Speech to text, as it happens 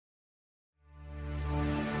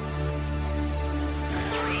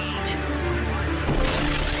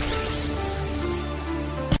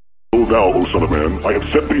thou, O son of man, I have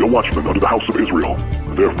set thee a watchman unto the house of Israel.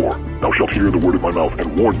 Therefore, thou shalt hear the word of my mouth,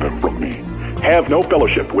 and warn them from me. Have no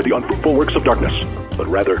fellowship with the unfruitful works of darkness, but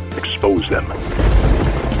rather expose them.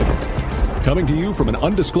 Coming to you from an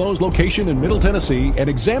undisclosed location in Middle Tennessee and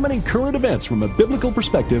examining current events from a biblical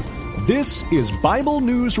perspective, this is Bible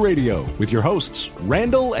News Radio with your hosts,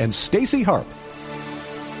 Randall and Stacy Harp.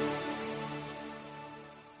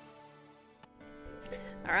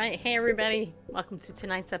 All right, hey everybody, welcome to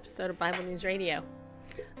tonight's episode of Bible News Radio.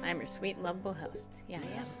 I'm your sweet and lovable host. Yeah, I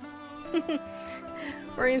am.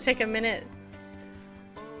 We're going to take a minute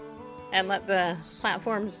and let the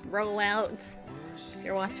platforms roll out. If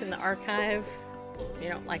you're watching the archive, if you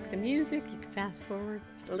don't like the music, you can fast forward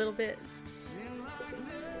a little bit.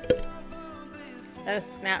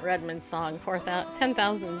 That's Matt Redman's song,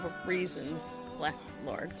 10,000 Reasons, Bless the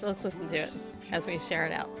Lord. So let's listen to it as we share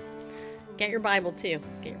it out. Get your Bible too.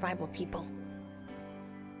 Get your Bible, people.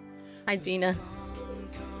 Hi, Gina.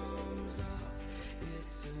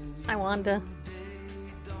 Hi, Wanda.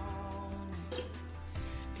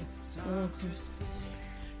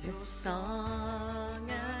 It's song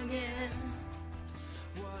again.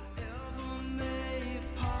 Whatever may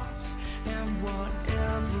pass and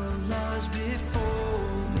whatever lies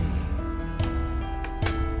before me,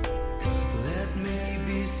 let me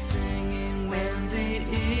be singing when the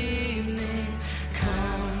evening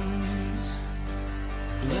comes.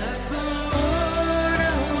 Bless the Lord,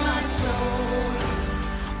 oh my soul,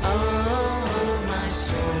 oh my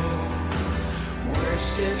soul,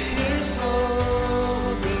 worship His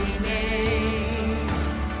holy name.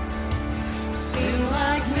 Sing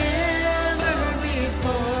like never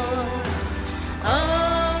before,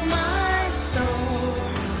 oh my soul,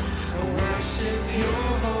 worship Your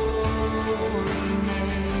holy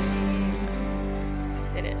name.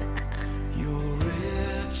 Did it. You're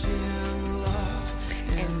rich in love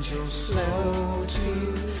and You're slow to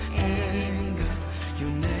anger. Your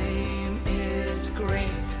name is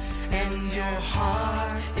great and Your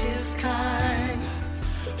heart is kind.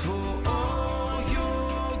 For all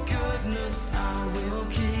Your goodness I will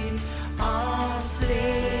keep on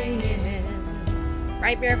singing.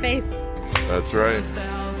 Right, Bareface? That's right.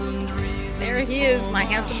 There he is, my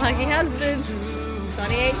handsome, huggy husband.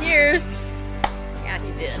 28 years. Yeah,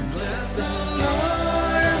 he did. Bless the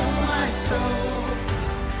Lord, oh my soul,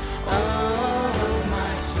 oh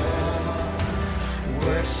my soul,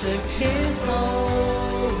 worship His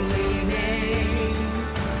holy name.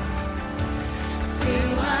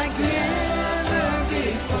 Sing like never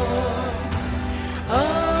before,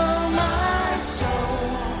 oh my soul,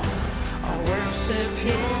 I worship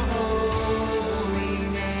Your holy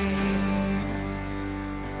name.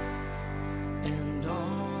 And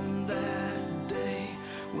on that day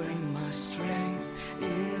when my strength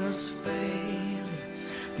is failing,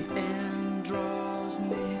 the end draws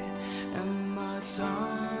near and my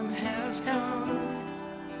time has come,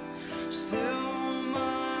 still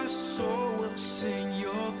my soul will sing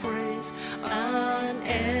Your praise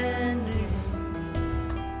unending.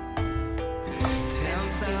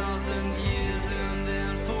 10,000 years and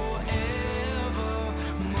then forevermore.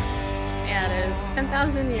 Yeah, it is.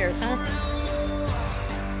 10,000 years, huh?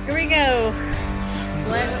 Here we go.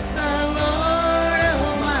 Bless the Lord,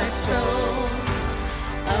 oh my soul,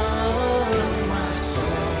 oh my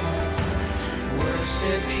soul,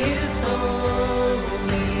 worship His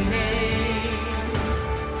holy name.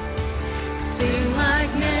 Sing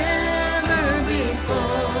like never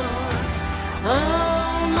before,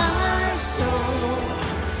 oh my soul,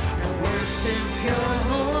 I worship Your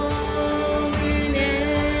holy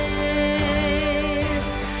name.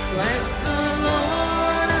 Bless the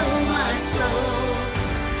Lord, oh my soul,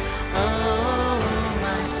 oh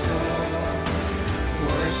my soul,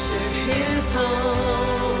 worship His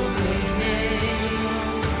holy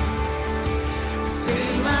name.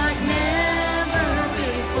 Sing like never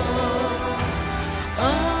before,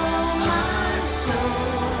 oh my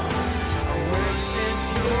soul, I worship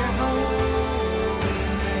Your holy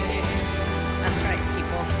name. That's right,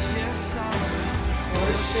 people. Yes, I will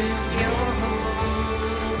worship Your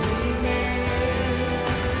holy name.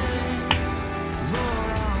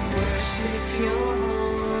 Lord, I worship Your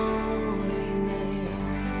holy name.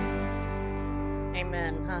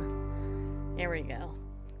 Amen, huh? Here we go.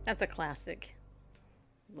 That's a classic.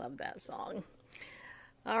 Love that song.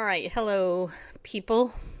 All right. Hello,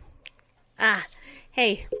 people.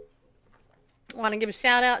 Hey. I want to give a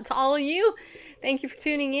shout out to all of you. Thank you for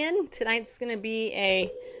tuning in. Tonight's going to be a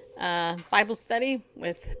Bible study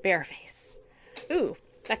with Bareface. Ooh,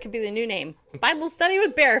 that could be the new name. Bible study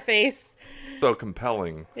with Bareface.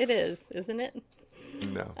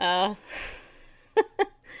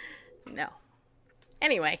 No.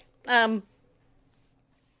 Anyway,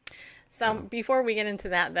 so before we get into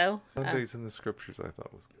that, though. Sundays in the scriptures I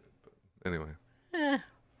thought was good. But anyway.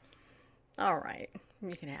 All right.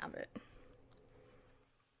 You can have it.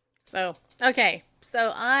 So, okay.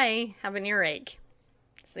 So I have an earache.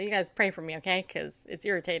 So you guys pray for me, okay? Because it's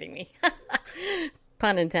irritating me.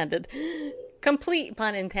 Pun intended. Complete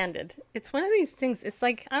pun intended. It's one of these things. It's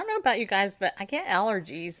like, I don't know about you guys, but I get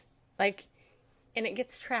allergies. Like, and it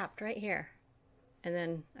gets trapped right here. And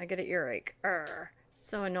then I get an earache.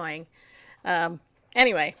 So annoying.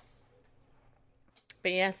 Anyway.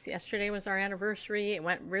 But yes, yesterday was our anniversary. It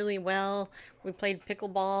went really well. We played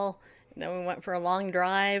pickleball. And then we went for a long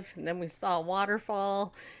drive. And then we saw a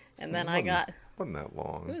waterfall. And then I got... Wasn't that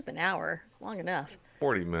long. It was an hour. It's long enough.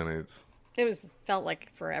 40 minutes. It felt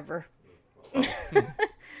like forever.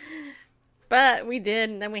 But we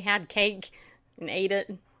did. And then we had cake and ate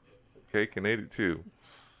it. Cake and ate it too.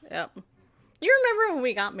 Yep. You remember when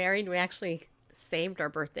we got married, we actually saved our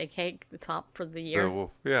birthday cake, the top for the year?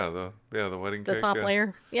 The wedding cake. The top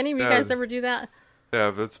layer. Any of you Yeah, guys ever do that?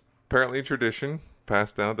 Yeah, that's apparently a tradition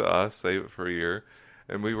passed down to us. Save it for a year,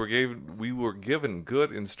 and we were given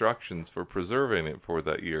good instructions for preserving it for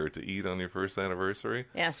that year to eat on your first anniversary.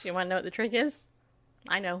 Yes. You want to know what the trick is?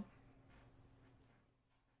 I know.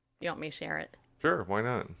 You want me to share it? Sure, why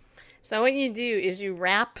not? So what you do is you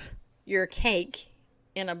wrap your cake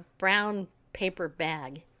in a brown paper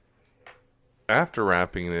bag. After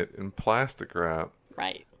wrapping it in plastic wrap.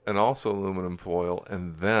 Right. And also aluminum foil,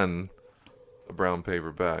 and then a brown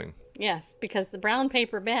paper bag. Yes, because the brown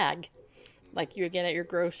paper bag, like you would get at your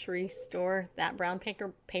grocery store, that brown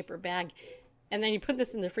paper bag, and then you put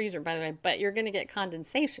this in the freezer, by the way, but you're going to get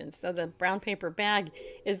condensation. So the brown paper bag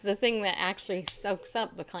is the thing that actually soaks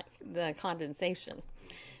up the condensation.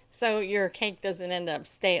 So your cake doesn't end up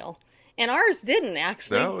stale. And ours didn't,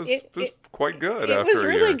 actually. That was quite good it after was a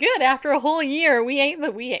really year. good. After a whole year,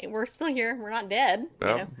 we're still here. We're not dead.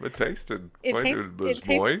 Yeah, it tasted It quite tastes- it was it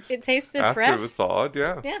tastes- moist. it tasted after fresh. it was thawed,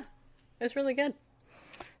 yeah. Yeah, it was really good.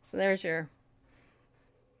 So there's your,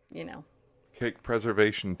 Cake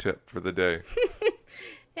preservation tip for the day.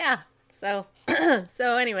 Yeah. So,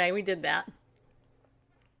 so anyway, we did that.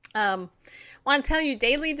 Want to tell you,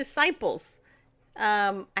 Daily Disciples.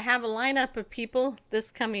 I have a lineup of people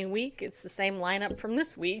this coming week. It's the same lineup from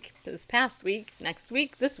this week, this past week, next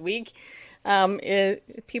week, this week.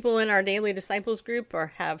 People in our Daily Disciples group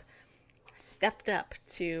have stepped up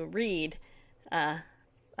to read a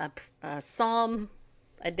psalm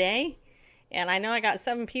a day. And I know I got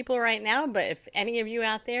 7 people right now, but if any of you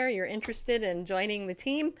out there, you're interested in joining the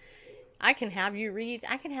team, I can have you read.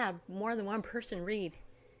 I can have more than one person read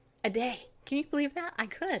a day. Can you believe that? I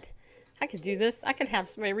could do this. I could have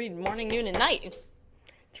somebody read morning, noon, and night.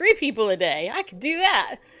 3 people a day. I could do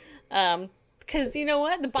that. Because you know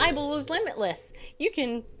what? The Bible is limitless. You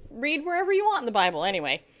can read wherever you want in the Bible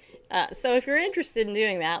anyway. So if you're interested in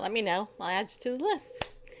doing that, let me know. I'll add you to the list.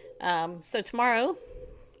 So tomorrow,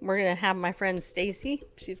 we're going to have my friend Stacy.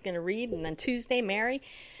 She's going to read. And then Tuesday, Mary.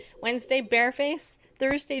 Wednesday, Bareface.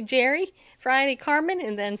 Thursday, Jerry. Friday, Carmen.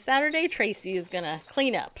 And then Saturday, Tracy is going to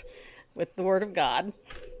clean up with the Word of God.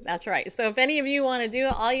 That's right. So if any of you want to do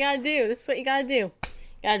it, all you got to do, this is what you got to do. You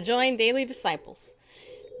got to join Daily Disciples,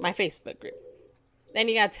 my Facebook group. Then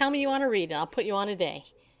you got to tell me you want to read, and I'll put you on a day.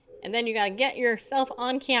 And then you got to get yourself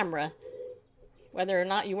on camera. Whether or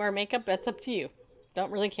not you wear makeup, that's up to you.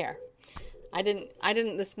 Don't really care. I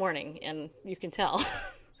didn't this morning, and you can tell.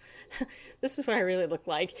 This is what I really look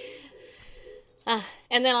like.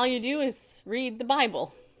 And then all you do is read the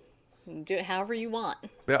Bible. Do it however you want.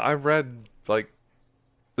 Yeah, I read,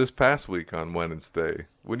 this past week on Wednesday.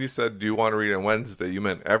 When you said, do you want to read on Wednesday, you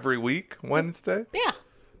meant every week Wednesday? Yeah.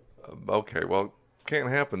 Okay, well, can't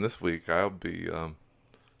happen this week. I'll be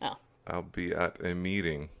at a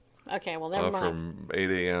meeting. Okay, well, never mind. From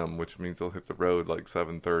 8 a.m., which means I'll hit the road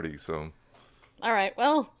 7:30, so... All right,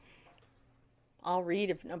 well, I'll read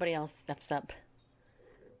if nobody else steps up.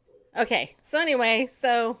 Okay, so anyway,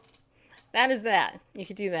 that is that. You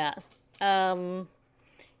could do that.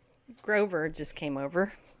 Grover just came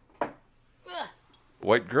over.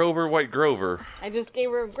 White Grover. I just gave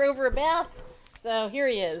Grover a bath, so here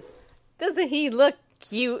he is. Doesn't he look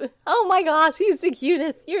cute? Oh my gosh, he's the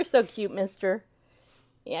cutest. You're so cute, mister.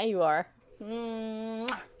 Yeah, you are.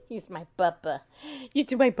 He's my bubba. You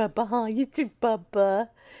too, my bubba, huh? You too, bubba.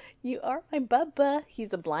 You are my bubba.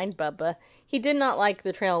 He's a blind bubba. He did not like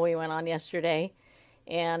the trail we went on yesterday,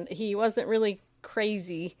 and he wasn't really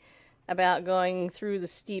crazy about going through the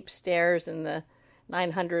steep stairs and the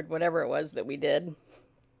 900 whatever it was that we did.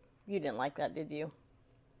 You didn't like that, did you?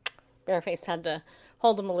 Bareface had to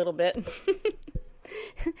hold him a little bit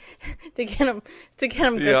to get him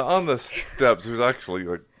Yeah, on the steps, there's actually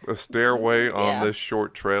like a stairway on this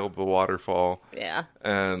short trail to the waterfall. Yeah.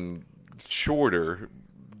 And shorter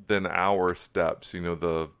than our steps. You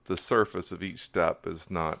know, the surface of each step is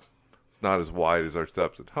not as wide as our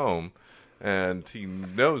steps at home. And he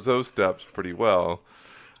knows those steps pretty well.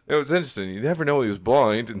 It was interesting. You never know he was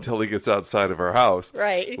blind until he gets outside of our house.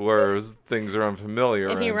 Right. Whereas things are unfamiliar.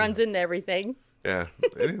 And he runs into everything. Yeah.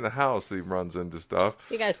 And in the house, he runs into stuff.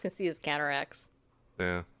 You guys can see his cataracts.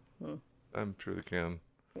 Yeah. I'm sure they can.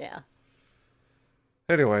 Yeah.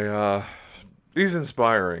 Anyway, he's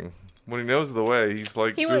inspiring. When he knows the way, he's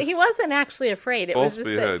like... He wasn't actually afraid. It was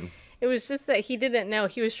just that he didn't know.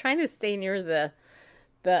 He was trying to stay near the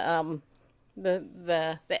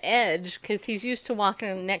edge because he's used to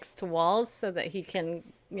walking next to walls so that he can,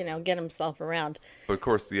 get himself around. But of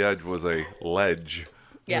course, the edge was a ledge.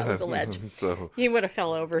 Yeah, it was a ledge. So he would have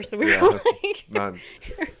fell over. So we were like, not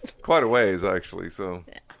quite a ways actually. So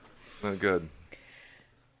not good.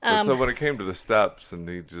 But so when it came to the steps, and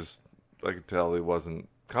I could tell he wasn't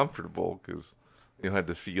comfortable because had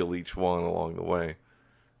to feel each one along the way.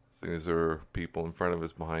 As soon as there were people in front of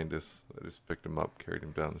us, behind us, I just picked him up, carried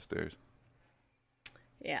him down the stairs.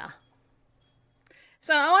 Yeah.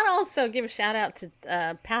 So I want to also give a shout out to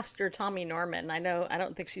Pastor Tommy Norman. I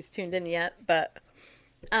don't think she's tuned in yet, but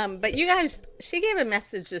you guys, she gave a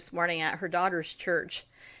message this morning at her daughter's church.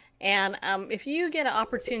 And if you get an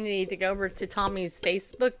opportunity to go over to Tommy's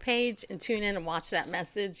Facebook page and tune in and watch that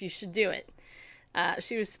message, you should do it.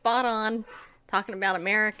 She was spot on talking about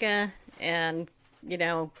America and,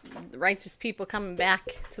 righteous people coming back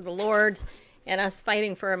to the Lord and us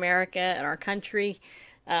fighting for America and our country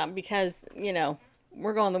because,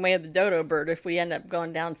 we're going the way of the dodo bird if we end up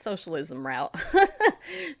going down socialism route.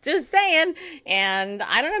 Just saying. And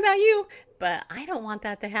I don't know about you, but I don't want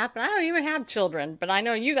that to happen. I don't even have children, but I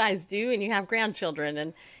know you guys do, and you have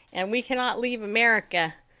grandchildren, and we cannot leave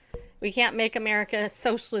America. We can't make America a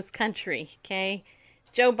socialist country, okay?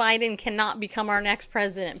 Joe Biden cannot become our next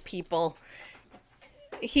president, people.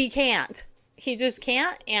 He can't. He just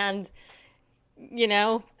can't, and,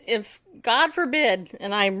 if God forbid,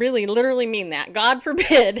 and I really literally mean that, God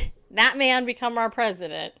forbid that man become our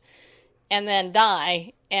president and then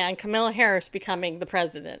die and Kamala Harris becoming the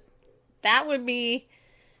president. That would be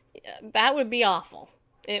awful.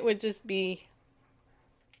 It would just be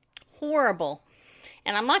horrible.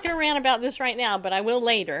 And I'm not going to rant about this right now, but I will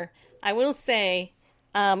later. I will say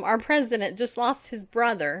our president just lost his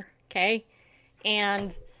brother, okay?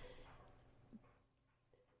 And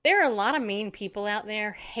there are a lot of mean people out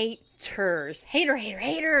there, haters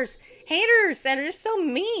that are just so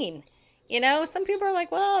mean. Some people are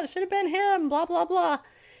like, well, it should have been him, blah, blah, blah.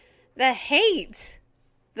 The hate,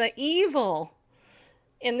 the evil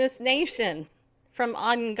in this nation from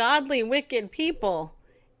ungodly, wicked people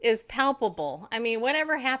is palpable. I mean,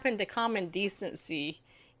 whatever happened to common decency,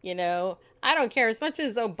 I don't care. As much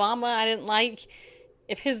as Obama I didn't like,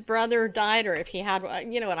 if his brother died or if he had,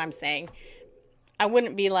 what I'm saying. I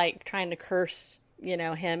wouldn't be like trying to curse,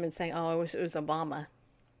 him and saying, oh, I wish it was Obama.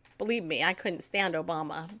 Believe me, I couldn't stand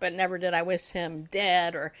Obama, but never did I wish him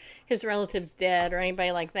dead or his relatives dead or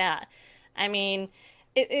anybody like that. I mean,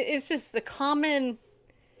 it's just the common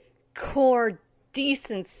core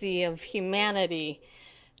decency of humanity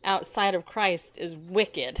outside of Christ is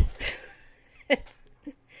wicked.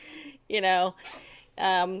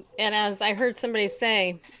 And as I heard somebody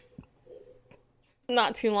say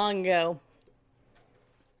not too long ago,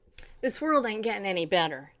 this world ain't getting any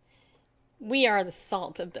better. We are the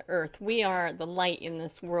salt of the earth. We are the light in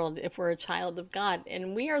this world if we're a child of God.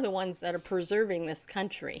 And we are the ones that are preserving this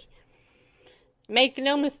country. Make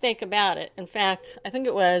no mistake about it. In fact, I think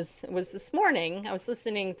it was this morning, I was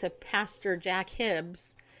listening to Pastor Jack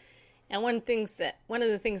Hibbs. And one of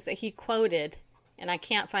the things that he quoted, and I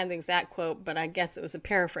can't find the exact quote, but I guess it was a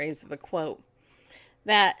paraphrase of a quote,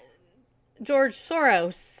 that George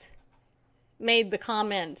Soros made the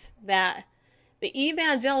comment that the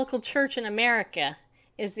evangelical church in America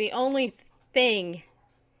is the only thing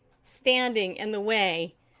standing in the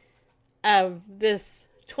way of this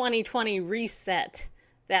 2020 reset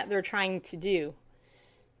that they're trying to do.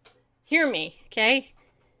 Hear me, okay?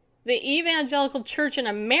 The evangelical church in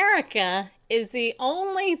America is the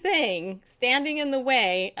only thing standing in the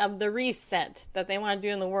way of the reset that they want to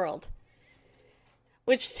do in the world.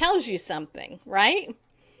 Which tells you something, right?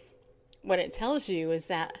 What it tells you is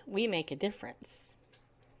that we make a difference.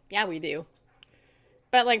 Yeah, we do.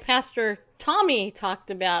 But like Pastor Tommy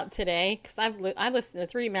talked about today, because I listened to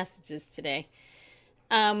 3 messages today.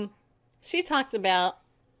 She talked about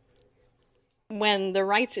when the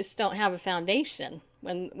righteous don't have a foundation,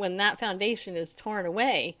 when that foundation is torn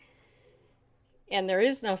away, and there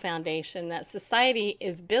is no foundation, that society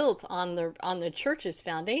is built on the church's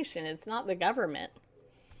foundation. It's not the government.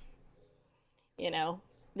 You know,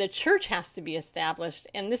 the church has to be established,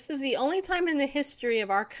 and this is the only time in the history of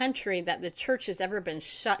our country that the church has ever been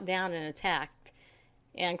shut down and attacked.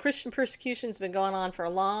 And Christian persecution's been going on for a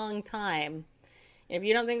long time. If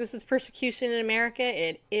you don't think this is persecution in America,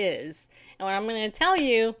 it is. And what I'm going to tell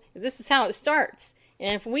you is this is how it starts.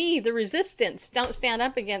 And if we, the resistance, don't stand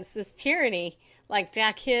up against this tyranny, like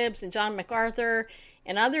Jack Hibbs and John MacArthur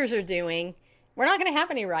and others are doing, we're not going to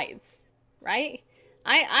have any rights, right?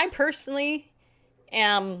 I personally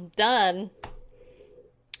am done.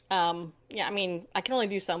 Yeah, I mean, I can only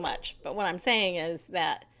do so much. But what I'm saying is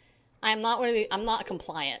that I'm not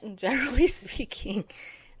compliant, generally speaking.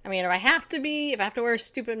 I mean, if I have to wear a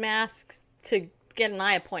stupid mask to get an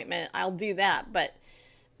eye appointment, I'll do that. But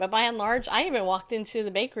by and large, I even walked into the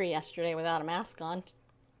bakery yesterday without a mask on.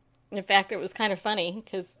 In fact, it was kind of funny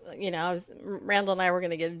because, you know, Randall and I were going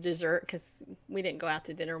to get a dessert because we didn't go out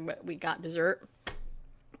to dinner, but we got dessert.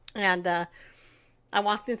 And I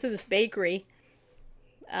walked into this bakery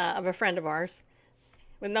of a friend of ours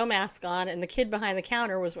with no mask on, and the kid behind the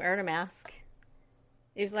counter was wearing a mask.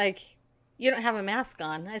 He's like, "You don't have a mask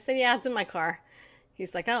on." I said, "Yeah, it's in my car."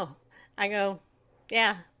 He's like, "Oh." I go,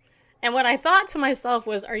 "Yeah." And what I thought to myself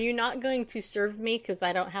was, are you not going to serve me because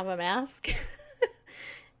I don't have a mask?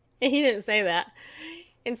 And he didn't say that.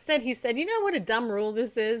 Instead, he said, "You know what a dumb rule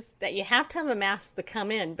this is? That you have to have a mask to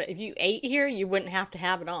come in, but if you ate here, you wouldn't have to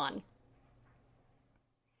have it on."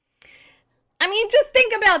 I mean, just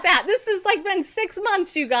think about that. This has like been 6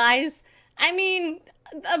 months, you guys. I mean,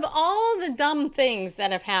 of all the dumb things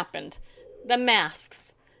that have happened, the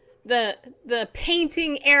masks, the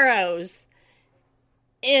painting arrows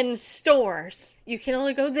in stores. You can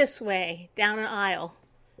only go this way down an aisle.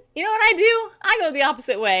 You know what I do? I go the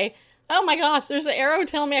opposite way. Oh my gosh, there's an arrow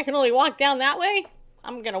telling me I can only walk down that way?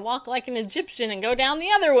 I'm going to walk like an Egyptian and go down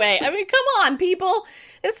the other way. I mean, come on, people.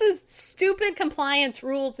 This is stupid compliance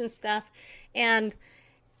rules and stuff. And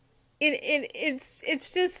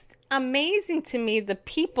it's just amazing to me, the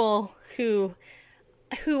people who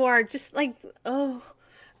are just like, "Oh,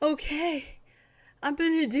 okay, I'm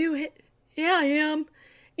going to do it. Yeah, I am."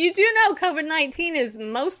 You do know COVID-19 is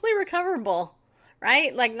mostly recoverable,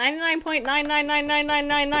 right? Like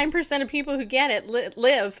 99.9999999% of people who get it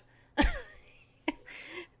live.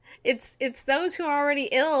 It's those who are already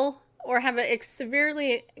ill or have a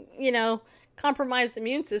severely, compromised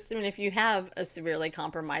immune system. And if you have a severely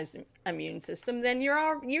compromised immune system, then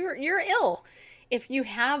you're ill. If you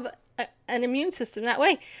have an immune system that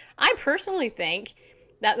way, I personally think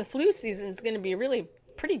that the flu season is going to be really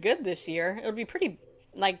pretty good this year. It'll be pretty,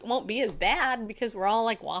 won't be as bad because we're all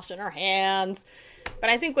washing our hands.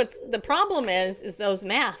 But I think what's the problem is those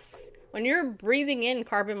masks. When you're breathing in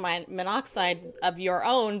carbon monoxide of your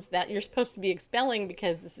own that you're supposed to be expelling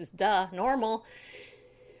because this is normal,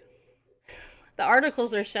 the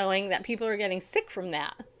articles are showing that people are getting sick from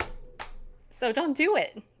that. So don't do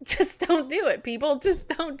it. Just don't do it, people. Just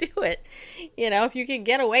don't do it. If you can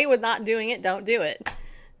get away with not doing it, don't do it.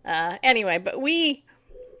 Anyway, but we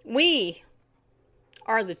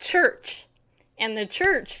are the church. And the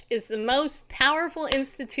church is the most powerful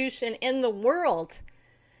institution in the world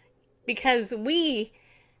because we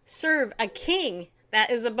serve a king that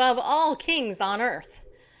is above all kings on earth.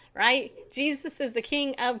 Right? Jesus is the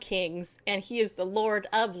King of Kings, and he is the Lord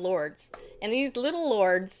of Lords. And these little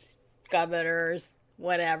lords, governors,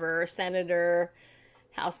 whatever, senator,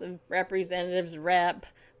 House of Representatives, rep,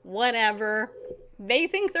 whatever, they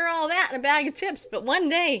think they're all that in a bag of chips. But one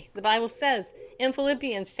day, the Bible says in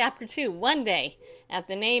Philippians chapter 2, one day, at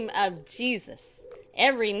the name of Jesus,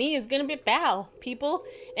 every knee is going to bow, people.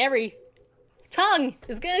 Every tongue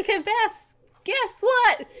is going to confess. Guess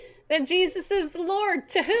what? That Jesus is the Lord.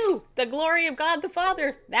 To who? The glory of God the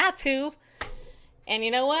Father. That's who. And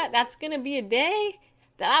you know what? That's going to be a day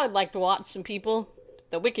that I would like to watch some people,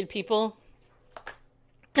 the wicked people.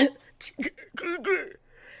 They're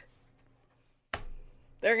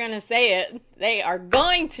going to say it. They are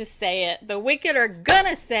going to say it. The wicked are going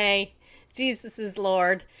to say Jesus is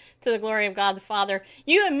Lord to the glory of God the Father.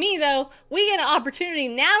 You and me, though, we get an opportunity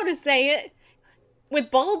now to say it with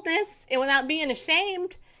boldness and without being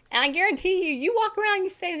ashamed. And I guarantee you walk around, you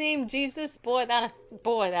say the name Jesus, boy, that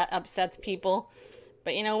upsets people.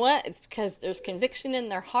 But you know what? It's because there's conviction in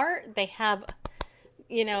their heart. They have,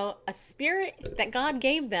 a spirit that God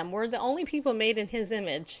gave them. We're the only people made in his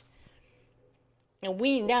image. And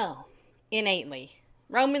we know innately.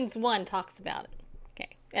 Romans 1 talks about it.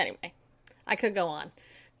 Okay, anyway. I could go on,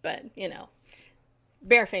 but,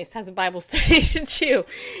 Bareface has a Bible study too.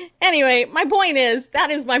 Anyway, my point is, that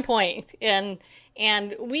is my point.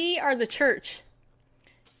 And we are the church.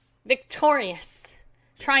 Victorious.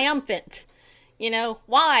 Triumphant.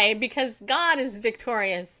 Why? Because God is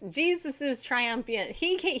victorious. Jesus is triumphant.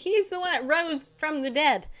 He's the one that rose from the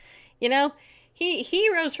dead. He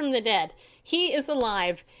rose from the dead. He is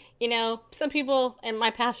alive. Some people, and my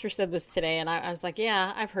pastor said this today, and I was like,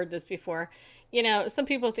 yeah, I've heard this before. Some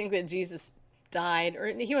people think that Jesus died, or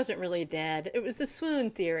he wasn't really dead. It was the swoon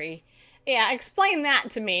theory. Yeah, explain that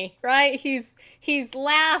to me, right? He's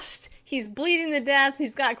lashed, he's bleeding to death,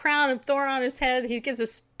 he's got a crown of thorn on his head, he gets a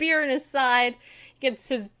spear in his side, he gets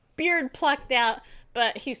his beard plucked out,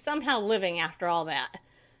 but he's somehow living after all that.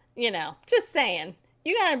 Just saying.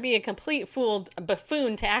 You gotta be a complete fool, a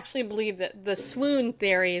buffoon, to actually believe that the swoon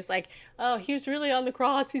theory is like, oh, he was really on the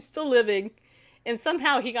cross, he's still living, and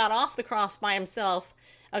somehow he got off the cross by himself.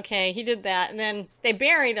 Okay, he did that, and then they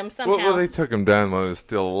buried him somehow. Well, they took him down while he was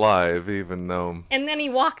still alive, even though... And then he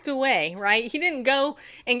walked away, right? He didn't go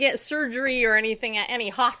and get surgery or anything at any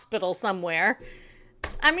hospital somewhere.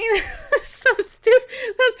 I mean, so stupid.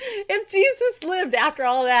 If Jesus lived after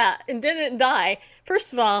all that and didn't die,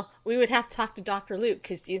 first of all, we would have to talk to Dr. Luke,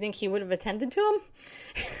 because do you think he would have attended to him?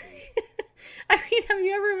 I mean, have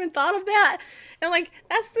you ever even thought of that? And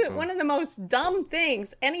that's one of the most dumb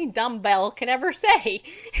things any dumbbell can ever say.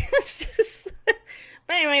 It's just... But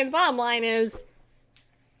anyway, the bottom line is,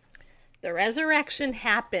 the resurrection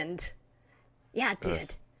happened. Yeah, it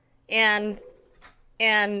did. Yes.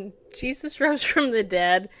 And Jesus rose from the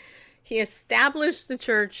dead. He established the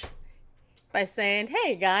church by saying,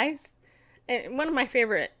 hey, guys. And one of my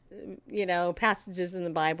favorite, passages in the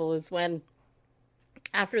Bible is when,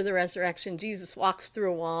 after the resurrection, Jesus walks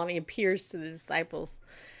through a wall and he appears to the disciples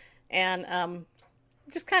and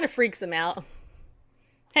just kind of freaks them out.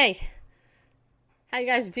 Hey, how you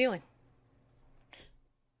guys doing?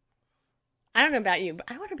 I don't know about you, but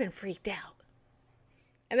I would have been freaked out.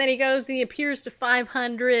 And then he goes and he appears to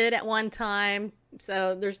 500 at one time,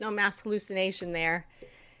 so there's no mass hallucination there.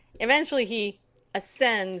 Eventually he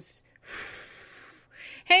ascends.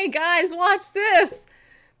 Hey guys, watch this!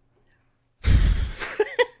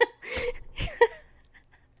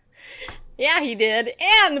 Yeah, he did.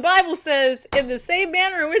 And the Bible says, in the same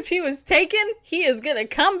manner in which he was taken, he is going to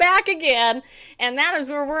come back again. And that is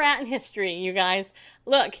where we're at in history, you guys.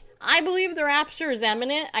 Look, I believe the rapture is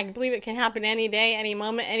imminent. I believe it can happen any day, any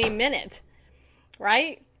moment, any minute.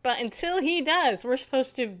 Right? But until he does, we're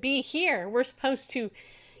supposed to be here. We're supposed to,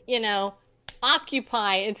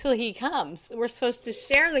 occupy until he comes. We're supposed to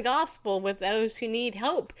share the gospel with those who need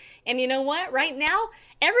hope. And you know what? Right now,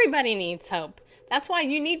 everybody needs hope. That's why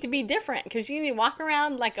you need to be different, because you need to walk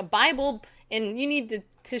around like a Bible, and you need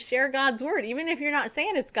to share God's word. Even if you're not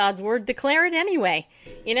saying it's God's word, declare it anyway.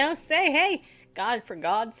 Say, hey, for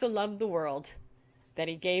God so loved the world that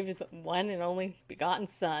he gave his one and only begotten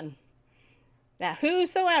Son, that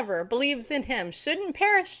whosoever believes in him shouldn't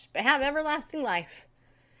perish, but have everlasting life.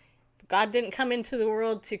 God didn't come into the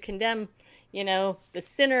world to condemn, the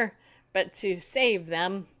sinner, but to save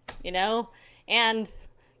them, and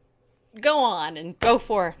go on and go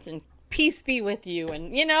forth and peace be with you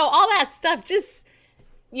and, all that stuff. Just,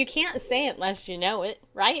 you can't say it unless you know it,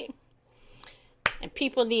 right? And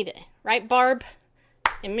people need it, right, Barb,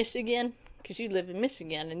 in Michigan? Because you live in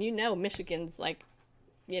Michigan and Michigan's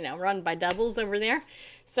run by doubles over there.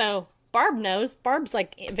 So Barb knows. Barb's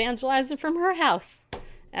evangelizing from her house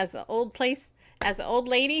as an old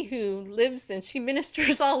lady who lives and she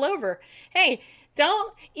ministers all over. Hey,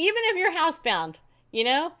 even if you're housebound,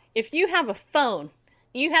 if you have a phone,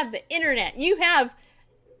 you have the internet, you have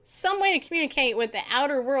some way to communicate with the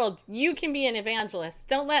outer world, you can be an evangelist.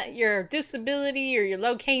 Don't let your disability or your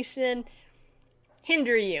location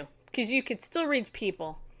hinder you, because you could still reach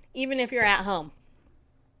people, even if you're at home.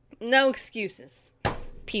 No excuses,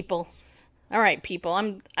 people. All right, people.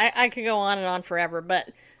 I could go on and on forever, but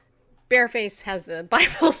Bareface has a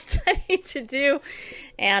Bible study to do,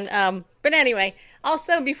 and but anyway.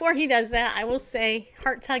 Also, before he does that, I will say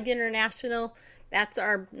Heart Tug International. That's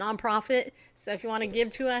our nonprofit. So if you want to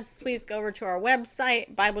give to us, please go over to our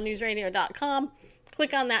website, BibleNewsRadio.com.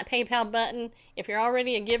 Click on that PayPal button. If you're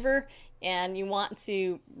already a giver and you want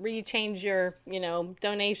to rechange your,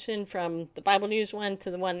 donation from the Bible News one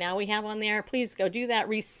to the one now we have on there, please go do that.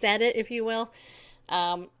 Reset it, if you will.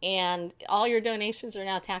 And all your donations are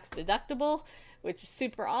now tax deductible, which is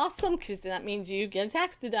super awesome, because that means you get a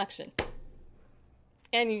tax deduction.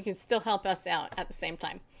 And you can still help us out at the same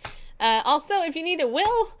time. Also, if you need a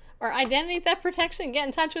will or identity theft protection, get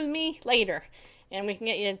in touch with me later. and we can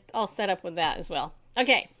get you all set up with that as well.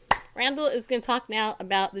 Okay, Randall is going to talk now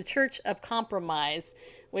about the Church of Compromise,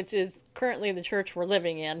 which is currently the church we're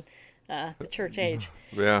living in, the church age.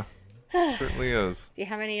 Yeah, certainly is. Do you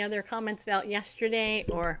have any other comments about yesterday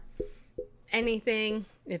or anything?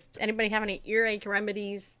 If anybody have any earache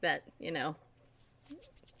remedies that,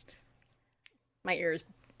 my ears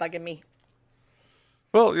bugging me.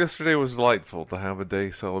 Well, yesterday was delightful to have a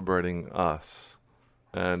day celebrating us.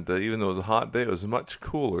 And even though it was a hot day, it was much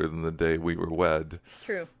cooler than the day we were wed.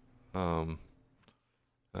 True. And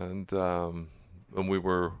we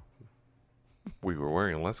were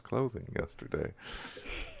wearing less clothing yesterday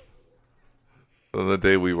than the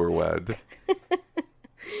day we were wed.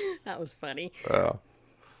 That was funny.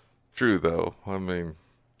 True, though. I mean,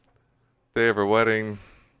 day of our wedding,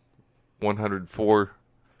 104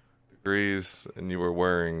 degrees, and you were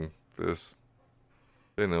wearing this,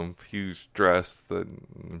 huge dress that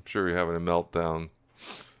I'm sure you're having a meltdown.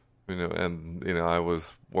 And I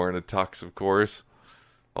was wearing a tux, of course.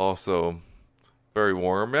 Also, very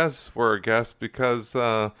warm, as were our guests, because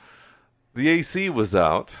the AC was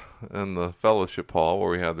out in the fellowship hall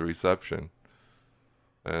where we had the reception.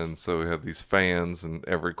 And so we had these fans in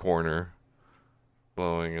every corner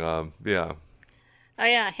blowing, yeah. Oh,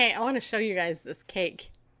 yeah. Hey, I want to show you guys this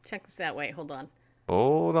cake. Check this out. Wait, hold on.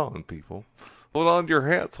 Hold on, people. Hold on to your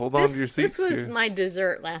hats. Hold on to your seats. This was my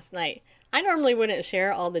dessert last night. I normally wouldn't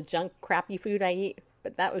share all the junk, crappy food I eat,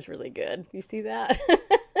 but that was really good. You see that?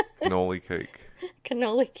 Cannoli cake.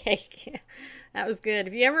 Cannoli cake. That was good.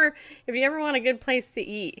 If you ever want a good place to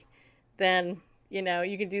eat, then,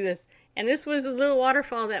 you could do this. And this was a little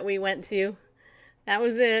waterfall that we went to. That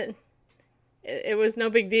was it. It was no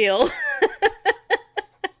big deal.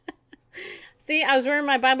 See, I was wearing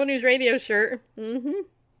my Bible News Radio shirt. Mm-hmm.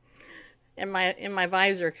 In my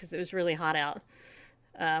visor because it was really hot out.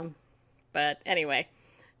 But anyway.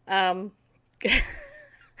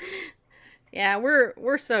 Yeah,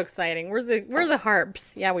 we're so exciting. We're the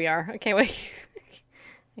harps. Yeah, we are. Okay, wait.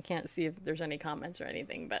 I can't see if there's any comments or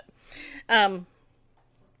anything, but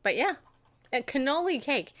yeah, a cannoli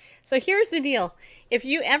cake. So here's the deal. If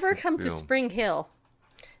you ever come to Spring Hill,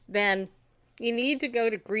 then you need to go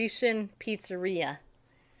to Grecian Pizzeria.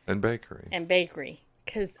 And bakery.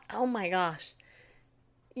 Because, oh my gosh,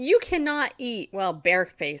 you cannot eat, well,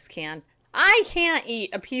 Bareface can. I can't eat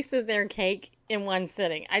a piece of their cake in one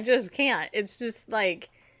sitting. I just can't. It's just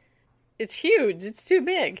it's huge. It's too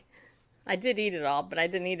big. I did eat it all, but I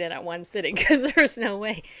didn't eat it at one sitting because there's no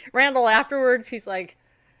way. Randall, afterwards, he's like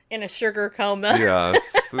in a sugar coma. Yeah,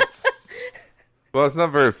 well, it's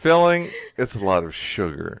not very filling. It's a lot of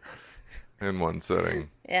sugar in one sitting.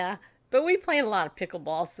 Yeah, but we played a lot of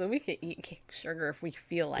pickleball, so we could eat sugar if we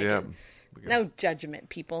feel like it. No judgment,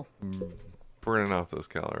 people. Burning off those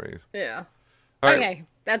calories. Yeah. All okay, right.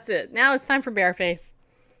 That's it. Now it's time for Bareface.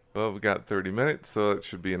 Well, we got 30 minutes, so it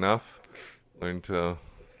should be enough. All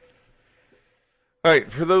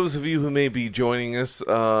right, for those of you who may be joining us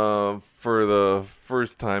for the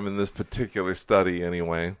first time in this particular study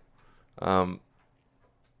anyway,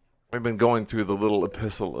 we've been going through the little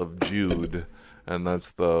epistle of Jude, and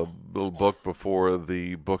that's the little book before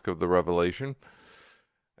the book of the Revelation.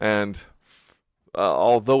 And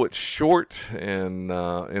although it's short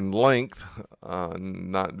in length,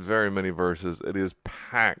 not very many verses, it is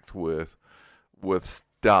packed with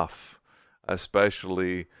stuff,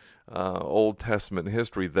 especially Old Testament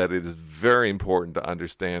history, that it is very important to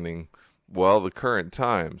understanding, the current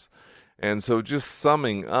times. And so just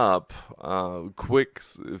summing up, quick,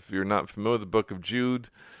 if you're not familiar with the book of Jude,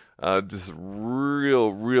 just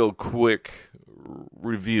real quick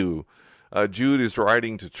review. Jude is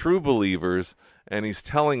writing to true believers, and he's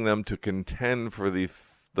telling them to contend for the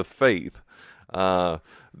faith.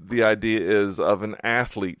 The idea is of an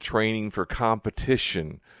athlete training for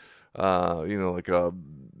competition.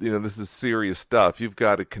 This is serious stuff. You've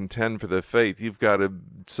got to contend for the faith. You've got to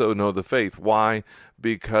know the faith. Why?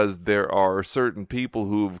 Because there are certain people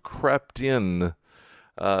who've crept in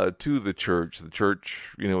to the church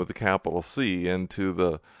with the capital C, and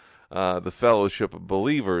to the fellowship of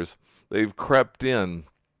believers. They've crept in,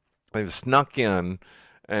 they've snuck in,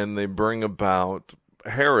 and they bring about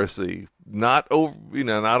heresy. Not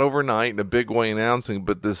overnight in a big way announcing,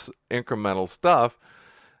 but this incremental stuff,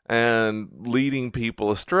 and leading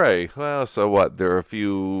people astray. Well, so what? There are a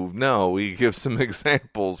few. No, we give some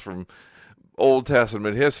examples from Old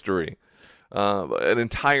Testament history. An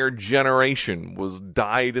entire generation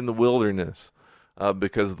died in the wilderness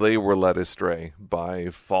because they were led astray by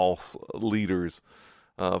false leaders,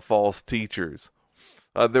 false teachers.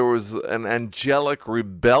 There was an angelic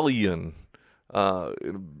rebellion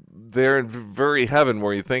there in very heaven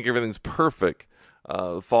where you think everything's perfect.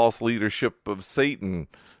 The false leadership of Satan,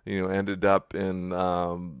 ended up in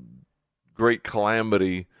great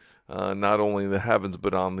calamity, not only in the heavens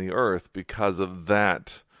but on the earth because of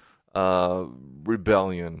that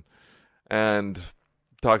rebellion. And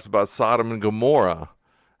talks about Sodom and Gomorrah,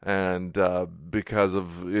 and because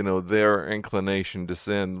of their inclination to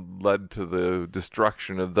sin led to the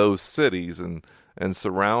destruction of those cities and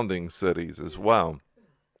surrounding cities as well.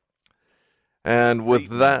 And with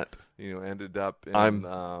that, ended up in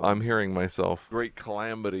I'm hearing myself. Great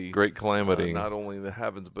calamity. Not only in the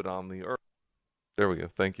heavens but on the earth. There we go.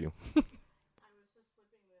 Thank you.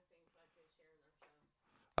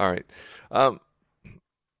 All right.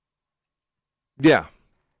 Yeah.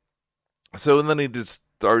 So and then he just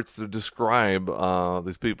starts to describe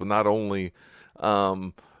these people, not only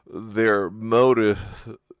their motive,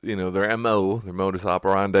 their MO, their modus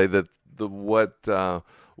operandi, that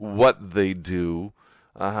what they do,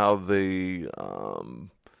 how they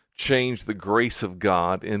change the grace of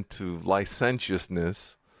God into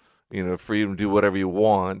licentiousness, freedom to do whatever you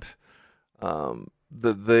want,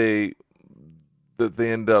 that they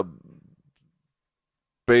end up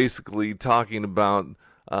basically talking about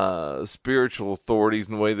spiritual authorities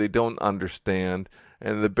in a way they don't understand,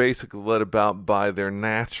 and they're basically led about by their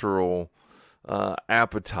natural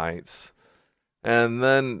appetites. And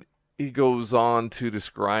then he goes on to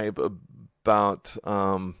describe about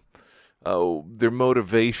their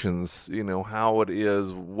motivations, how it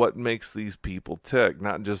is, what makes these people tick,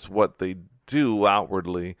 not just what they do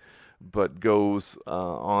outwardly, but goes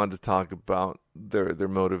on to talk about their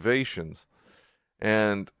motivations.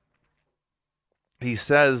 And he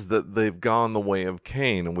says that they've gone the way of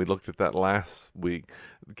Cain, and we looked at that last week.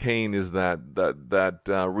 Cain is that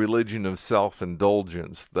religion of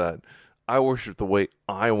self-indulgence, that I worship the way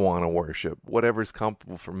I want to worship, whatever's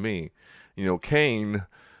comfortable for me. Cain,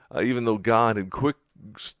 even though God had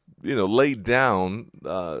laid down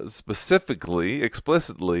specifically,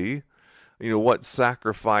 explicitly, what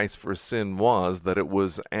sacrifice for sin was, that it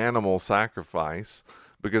was animal sacrifice,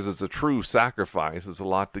 because it's a true sacrifice. It's a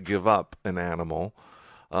lot to give up an animal,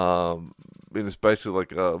 and especially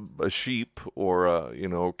like a sheep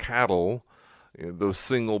or cattle, those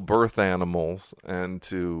single birth animals, and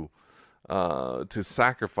to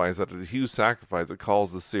sacrifice that, a huge sacrifice that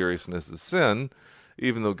calls the seriousness of sin,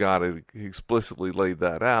 even though God had explicitly laid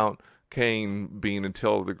that out. Cain, being a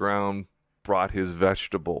tiller of the ground, brought his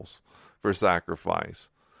vegetables for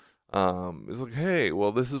sacrifice. It's like, hey,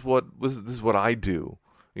 well, this is what I do.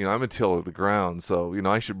 I'm a tiller of the ground, so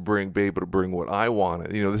I should be able to bring what I want.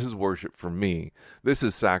 This is worship for me. This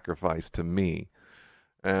is sacrifice to me.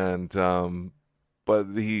 And but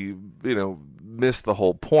he missed the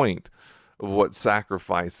whole point of what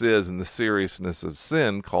sacrifice is, and the seriousness of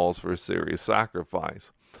sin calls for a serious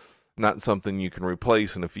sacrifice. Not something you can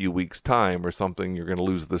replace in a few weeks' time, or something you're going to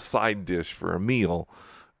lose the side dish for a meal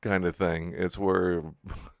kind of thing. It's where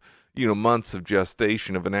months of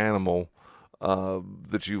gestation of an animal,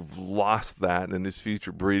 that you've lost that, and its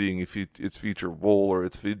future breeding, its future wool or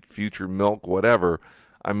its future milk, whatever.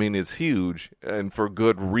 I mean, it's huge, and for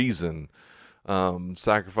good reason.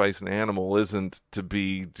 Sacrifice an animal isn't to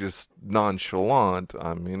be just nonchalant.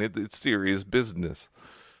 I mean, it's serious business,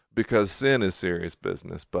 because sin is serious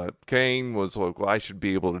business. But Cain was like, well, I should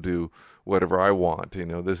be able to do whatever I want.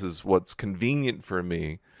 This is what's convenient for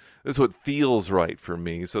me. This is what feels right for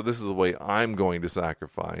me. So this is the way I'm going to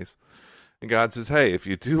sacrifice. And God says, hey, if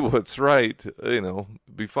you do what's right,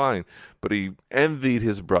 be fine. But he envied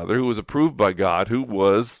his brother, who was approved by God, who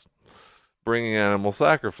was bringing animal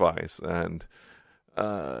sacrifice. And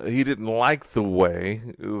he didn't like the way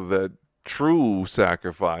that true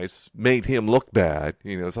sacrifice made him look bad.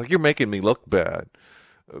 It's like, you're making me look bad.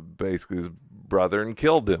 Basically, his brother, and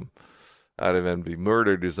killed him out of envy,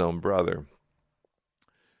 murdered his own brother.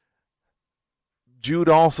 Jude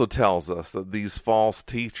also tells us that these false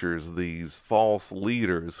teachers, these false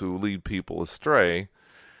leaders who lead people astray,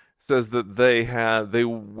 says that they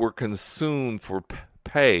were consumed for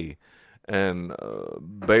pay and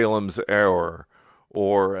Balaam's error,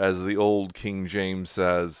 or as the old King James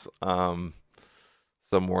says,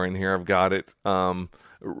 somewhere in here I've got it,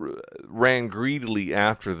 ran greedily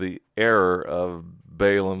after the error of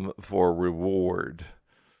Balaam for reward.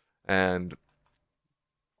 And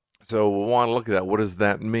so we want to look at that. What does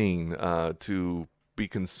that mean, to be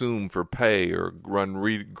consumed for pay, or run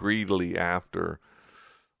greedily after,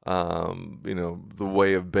 the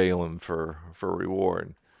way of Balaam for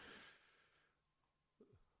reward?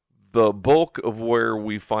 The bulk of where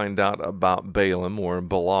we find out about Balaam, or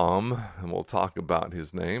Balaam, and we'll talk about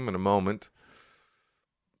his name in a moment,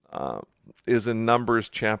 is in Numbers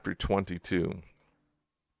chapter 22.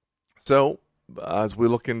 So, as we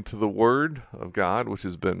look into the Word of God, which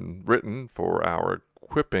has been written for our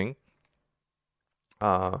equipping,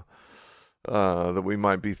 that we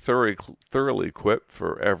might be thoroughly equipped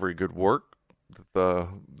for every good work, that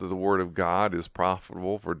the Word of God is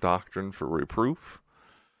profitable for doctrine, for reproof,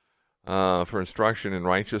 for instruction in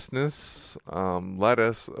righteousness. Let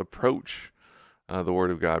us approach the Word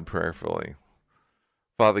of God prayerfully.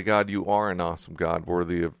 Father God, you are an awesome God,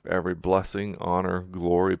 worthy of every blessing, honor,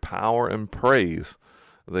 glory, power, and praise.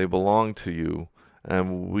 They belong to you,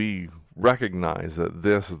 and we recognize that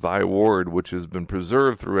this, thy word, which has been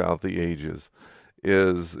preserved throughout the ages,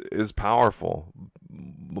 is powerful,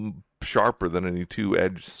 sharper than any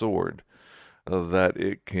two-edged sword, that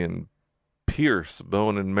it can pierce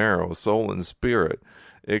bone and marrow, soul and spirit.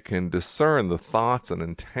 It can discern the thoughts and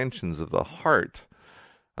intentions of the heart.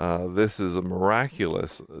 This is a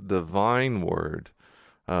miraculous, divine word.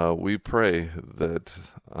 We pray that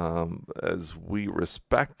as we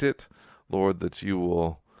respect it, Lord, that you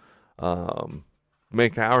will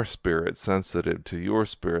make our spirit sensitive to your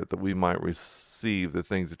spirit, that we might receive the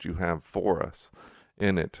things that you have for us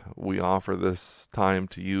in it. We offer this time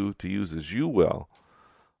to you to use as you will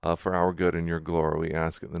for our good and your glory. We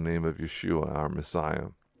ask in the name of Yeshua, our Messiah.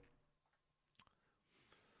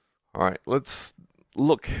 All right, let's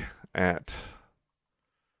look at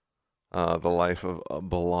the life of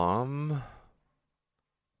Balaam.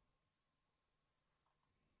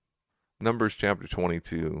 Numbers chapter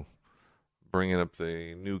 22. Bringing up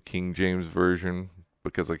the New King James Version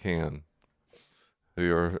because I can.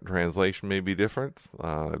 Your translation may be different.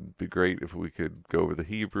 It'd be great if we could go over the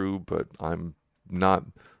Hebrew, but I'm not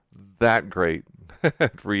that great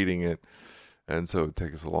at reading it, and so it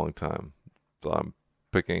takes a long time. So I'm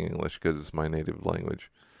picking English because it's my native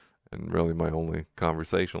language and really my only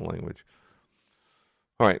conversational language.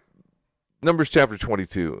 All right, Numbers chapter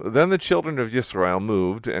 22. Then the children of Israel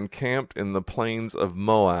moved and camped in the plains of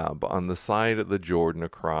Moab on the side of the Jordan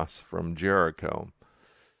across from Jericho.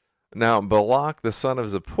 Now Balak the son of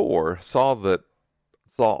Zippor saw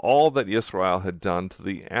all that Israel had done to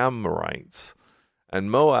the Amorites, and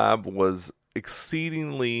Moab was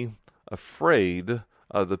exceedingly afraid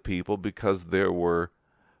of the people because they were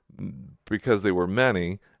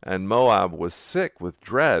many, and Moab was sick with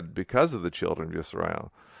dread because of the children of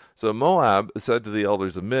Israel. So Moab said to the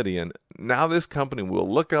elders of Midian, "Now this company will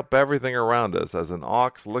look up everything around us, as an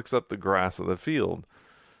ox looks up the grass of the field."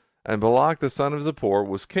 And Balak the son of Zippor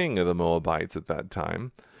was king of the Moabites at that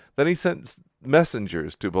time. Then he sent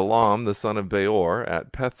messengers to Balaam the son of Beor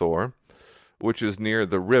at Pethor, which is near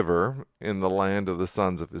the river in the land of the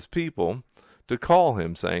sons of his people, to call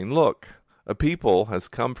him, saying, "Look, a people has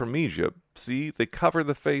come from Egypt. See, they cover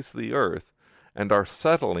the face of the earth, and are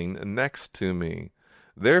settling next to me.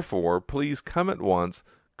 Therefore, please come at once,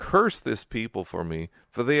 curse this people for me,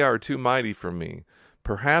 for they are too mighty for me.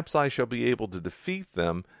 Perhaps I shall be able to defeat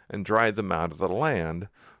them and drive them out of the land.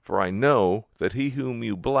 For I know that he whom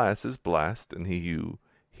you bless is blessed, and he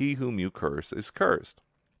whom you curse is cursed."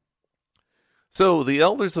 So the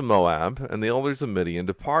elders of Moab and the elders of Midian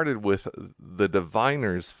departed with the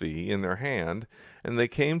diviner's fee in their hand, and they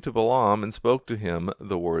came to Balaam and spoke to him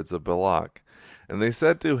the words of Balak. And they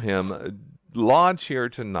said to him, "Lodge here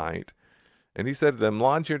tonight." And he said to them,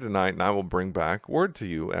 "Lodge here tonight, and I will bring back word to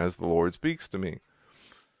you, as the Lord speaks to me."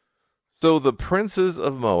 So the princes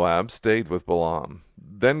of Moab stayed with Balaam.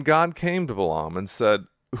 Then God came to Balaam and said,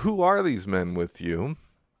 "Who are these men with you?"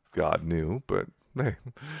 God knew, but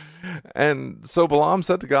and so Balaam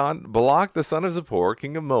said to God, "Balak the son of Zippor,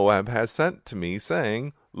 king of Moab, has sent to me,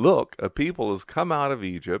 saying, Look, a people has come out of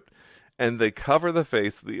Egypt, and they cover the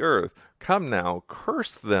face of the earth. Come now,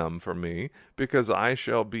 curse them for me, because I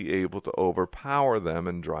shall be able to overpower them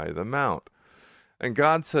and drive them out." And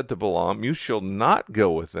God said to Balaam, "You shall not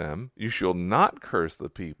go with them, you shall not curse the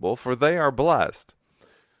people, for they are blessed."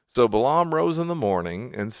 So Balaam rose in the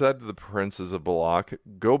morning and said to the princes of Balak,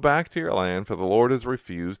 "Go back to your land, for the Lord has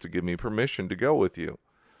refused to give me permission to go with you."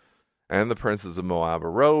 And the princes of Moab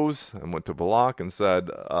arose and went to Balak and said,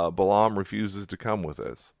 "Balaam refuses to come with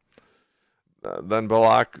us." Then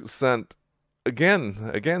Balak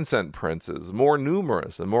again sent princes, more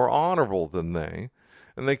numerous and more honorable than they.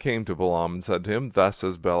 And they came to Balaam and said to him, "Thus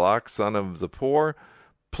says Balak, son of Zippor,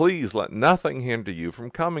 please let nothing hinder you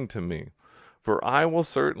from coming to me. For I will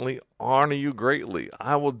certainly honor you greatly.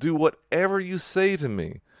 I will do whatever you say to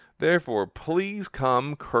me. Therefore, please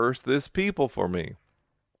come curse this people for me."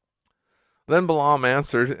 Then Balaam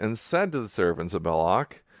answered and said to the servants of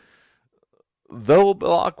Balak, though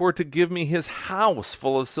Balak were to give me his house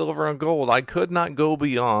full of silver and gold, I could not go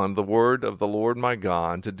beyond the word of the Lord my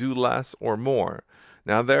God to do less or more.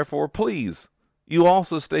 Now therefore, please, you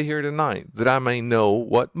also stay here tonight, that I may know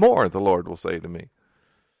what more the Lord will say to me.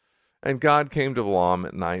 And God came to Balaam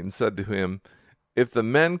at night and said to him, if the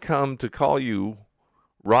men come to call you,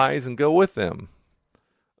 rise and go with them.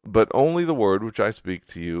 But only the word which I speak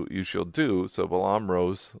to you, you shall do. So Balaam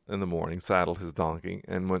rose in the morning, saddled his donkey,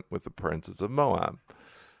 and went with the princes of Moab.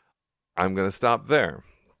 I'm going to stop there.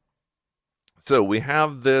 So we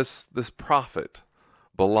have this prophet,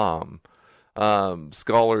 Balaam.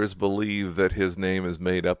 Scholars believe that his name is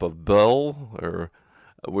made up of Bel,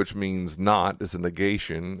 which means not, is a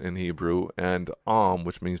negation in Hebrew, and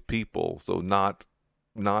which means people. So not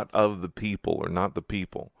of the people, or not the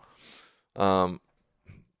people.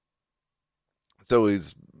 So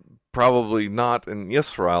he's probably not an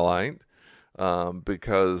Israelite,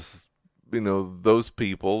 because, those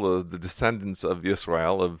people, the descendants of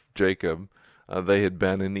Israel, of Jacob, they had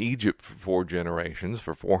been in Egypt for 4 generations.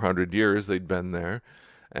 For 400 years they'd been there.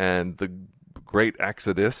 And the great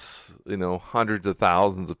Exodus, hundreds of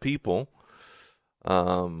thousands of people,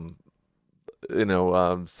 some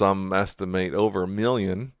estimate over 1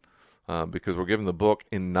 million, because we're given the book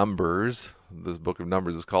in Numbers. This book of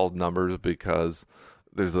Numbers is called Numbers because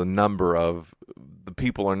there's a number of, the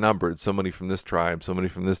people are numbered. So many from this tribe, so many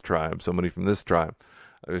from this tribe, so many from this tribe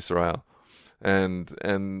of Israel. And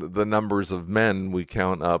the numbers of men we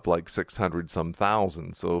count up like 600 some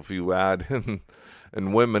thousand. So if you add in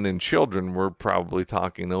and women and children, we're probably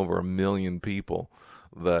talking over 1 million people.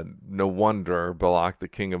 That no wonder Balak, the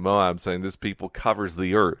king of Moab, saying this people covers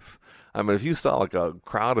the earth. I mean, if you saw like a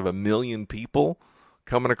crowd of 1 million people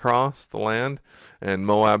coming across the land, and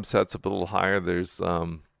Moab sets up a little higher, there's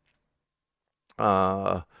a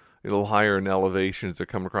little higher in elevations to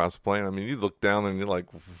come across the plain. I mean, you look down and you're like,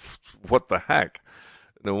 what the heck?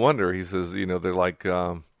 No wonder he says, they're like,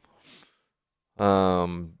 and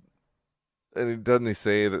doesn't he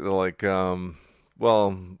say that they're like,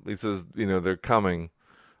 he says, they're coming.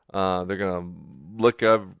 They're going to lick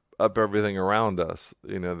up everything around us.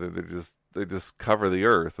 They just cover the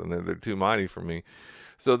earth, and they're too mighty for me.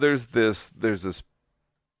 So there's this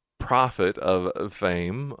prophet of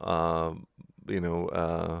fame, a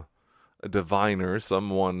diviner,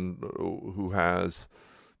 someone who has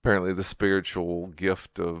apparently the spiritual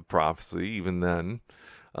gift of prophecy, even then.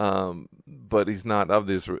 But he's not of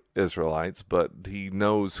the Israelites, but he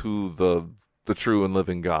knows who the true and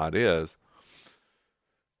living God is.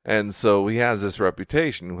 And so he has this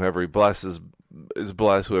reputation. Whoever he blesses is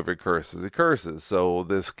blessed, whoever he curses, he curses. So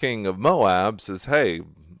this king of Moab says, hey,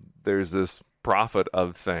 there's this prophet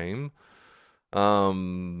of fame.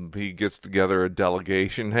 He gets together a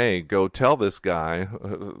delegation. Hey, go tell this guy,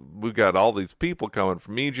 we've got all these people coming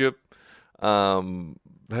from Egypt.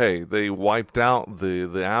 Hey, they wiped out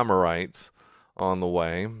the Amorites on the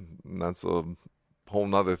way. And that's a whole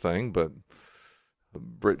nother thing, but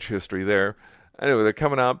rich history there. Anyway, they're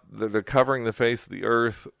coming up. They're covering the face of the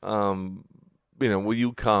earth. Will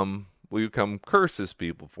you come curse this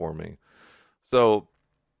people for me? So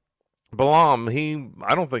Balaam,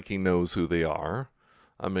 I don't think he knows who they are.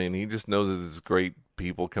 I mean, he just knows that these great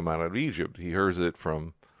people come out of Egypt. He hears it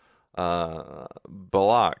from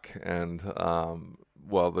Balak and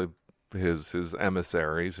his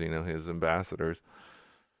emissaries, his ambassadors.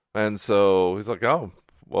 And so he's like, oh,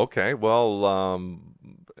 okay, well,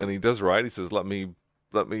 and he does right. He says, let me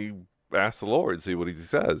ask the Lord, see what he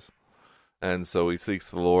says. And so he seeks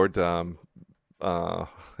the Lord.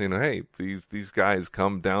 Hey, these guys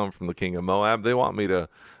come down from the king of Moab. They want me to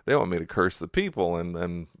curse the people.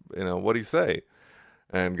 And what do you say?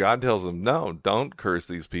 And God tells him, no, don't curse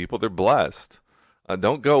these people. They're blessed.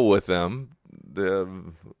 Don't go with them.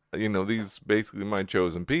 These basically my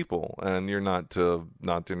chosen people, and you're not to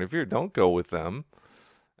interfere. Don't go with them.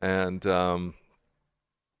 And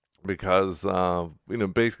because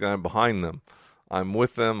basically I'm behind them. I'm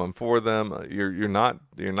with them. I'm for them. You're not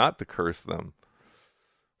to curse them.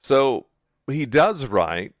 So he does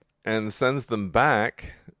right and sends them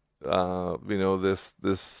back.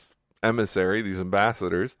 This emissary, these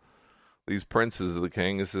ambassadors, these princes of the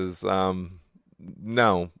king. He says,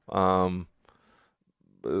 no.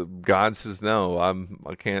 God says no.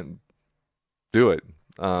 I can't do it.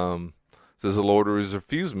 Says the Lord has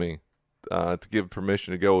refused me to give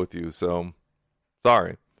permission to go with you. So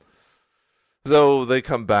sorry. So they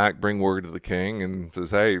come back, bring word to the king, and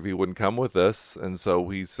says, hey, if he wouldn't come with us. And so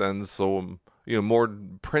he sends some, more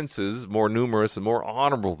princes, more numerous and more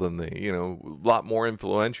honorable than they, a lot more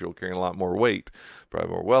influential, carrying a lot more weight,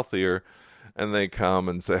 probably more wealthier. and they come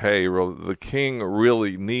and say, hey, the king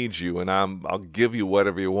really needs you, and I'll give you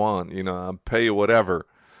whatever you want. I'll pay you whatever.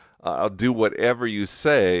 I'll do whatever you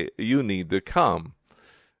say. You need to come.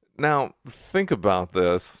 Now, think about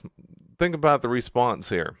this. Think about the response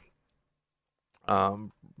here. We're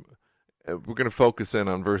going to focus in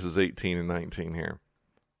on verses 18 and 19 here.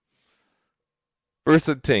 Verse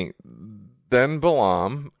 18, then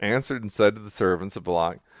Balaam answered and said to the servants of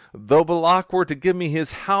Balak, though Balak were to give me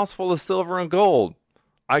his house full of silver and gold,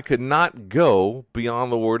 I could not go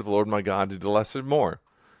beyond the word of the Lord my God to do less or more.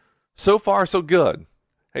 So far, so good.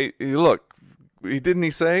 Hey, look, didn't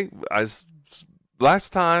he say,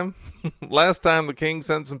 last time the king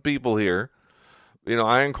sent some people here,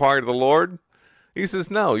 I inquired of the Lord. He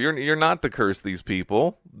says, no, you're not to curse these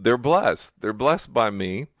people. They're blessed. They're blessed by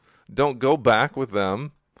me. Don't go back with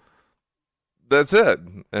them. That's it.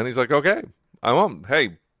 And he's like, okay, I won't.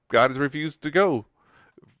 Hey, God has refused to go.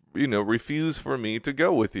 Refuse for me to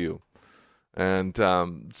go with you. And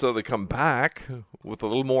so they come back with a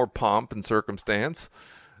little more pomp and circumstance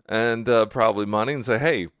and probably money and say,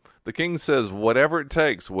 hey, the king says, whatever it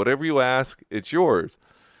takes, whatever you ask, it's yours.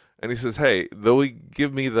 And he says, hey, though he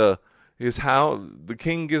give me his house, the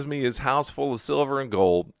king gives me his house full of silver and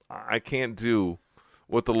gold, I can't do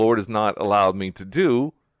what the Lord has not allowed me to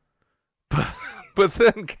do. But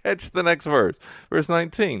then catch the next verse. Verse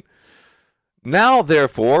 19. Now,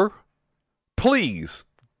 therefore, please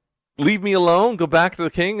leave me alone, go back to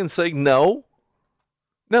the king and say no.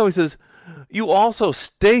 No, he says, you also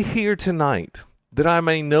stay here tonight, that I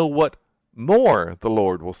may know what more the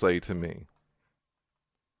Lord will say to me.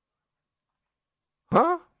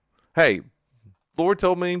 Huh? Hey, Lord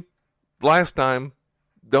told me last time,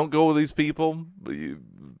 don't go with these people.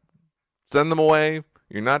 Send them away.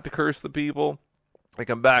 You're not to curse the people. They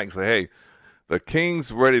come back and say, hey, the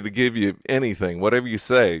king's ready to give you anything, whatever you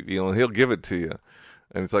say, he'll give it to you.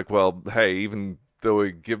 And it's like, well, hey, even though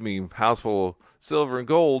he give me a house full of silver and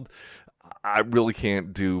gold, I really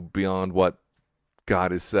can't do beyond what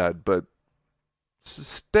God has said. But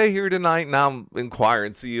stay here tonight and I'll inquire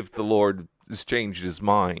and see if the Lord has changed his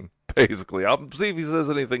mind, basically. I'll see if he says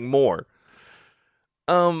anything more.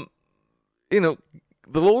 The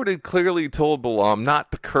Lord had clearly told Balaam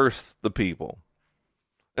not to curse the people.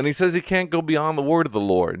 And he says he can't go beyond the word of the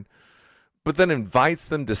Lord, but then invites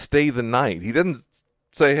them to stay the night. He doesn't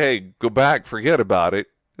say, hey, go back, forget about it.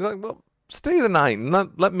 He's like, well, stay the night and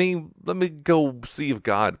let me go see if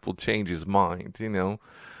God will change his mind.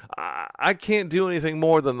 I can't do anything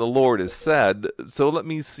more than the Lord has said, so let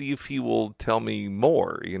me see if he will tell me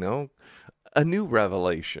more, a new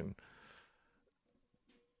revelation.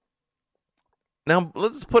 Now,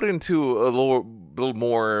 let's put it into a little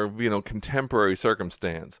more, contemporary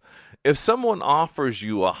circumstance. If someone offers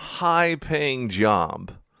you a high-paying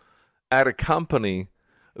job at a company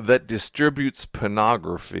that distributes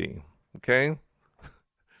pornography, okay?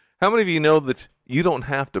 How many of you know that you don't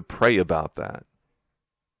have to pray about that?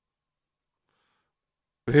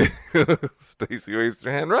 Stacy raised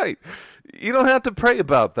her hand. Right. You don't have to pray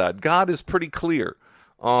about that. God is pretty clear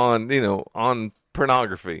on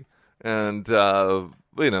pornography. And, and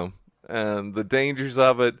the dangers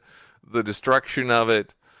of it, the destruction of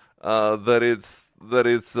it, it's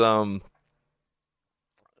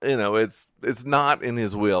not in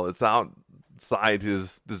his will. It's outside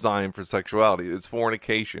his design for sexuality. It's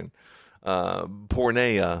fornication,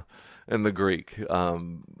 porneia in the Greek,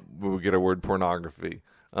 we get our word pornography.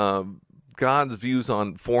 God's views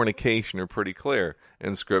on fornication are pretty clear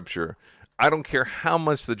in Scripture. I don't care how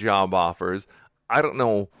much the job offers. I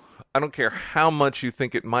don't care how much you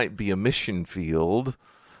think it might be a mission field.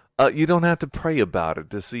 You don't have to pray about it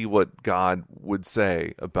to see what God would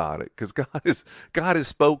say about it, because God has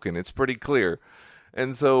spoken. It's pretty clear,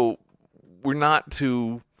 and so we're not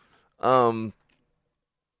to,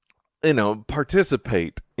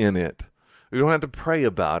 participate in it. We don't have to pray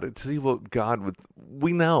about it to see what God would.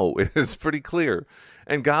 We know it's pretty clear,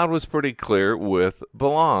 and God was pretty clear with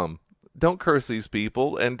Balaam. Don't curse these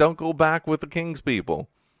people, and don't go back with the king's people.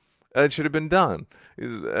 It should have been done.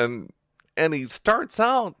 And he starts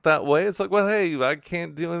out that way. It's like, well, hey, I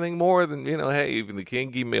can't do anything more than, hey, even the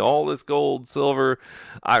king gave me all this gold, silver.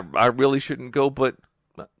 I really shouldn't go, but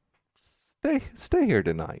stay here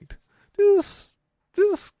tonight. Just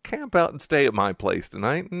camp out and stay at my place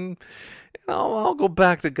tonight, and I'll go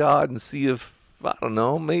back to God and see if, I don't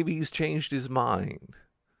know, maybe he's changed his mind.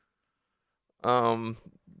 Compromise.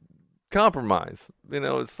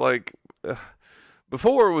 It's like,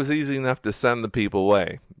 before it was easy enough to send the people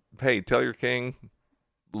away. Hey, tell your king,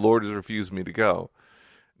 the Lord has refused me to go.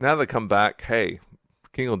 Now they come back, hey, the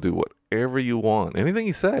king will do whatever you want. Anything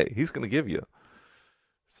you say, he's going to give you.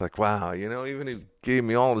 It's like, wow, even if he gave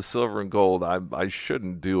me all the silver and gold, I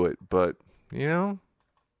shouldn't do it. But,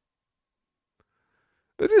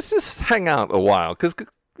 just hang out a while. Because,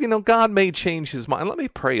 God may change his mind. Let me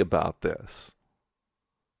pray about this.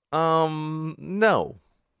 No.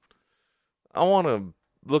 I want to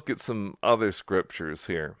look at some other scriptures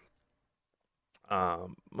here.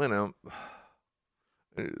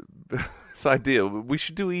 This idea, we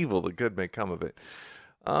should do evil, that good may come of it.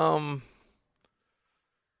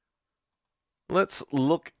 Let's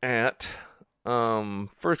look at 1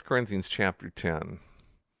 Corinthians chapter 10.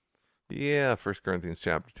 Yeah, 1 Corinthians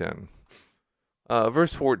chapter 10.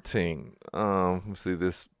 Verse 14. Let's see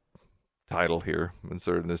this title here,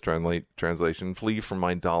 inserted in this translation, Flee from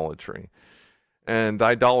Idolatry. And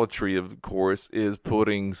idolatry, of course, is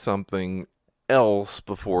putting something else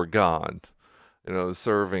before God.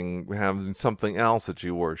 Having something else that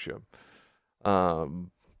you worship.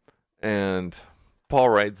 And Paul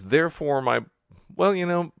writes, therefore, when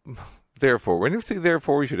you see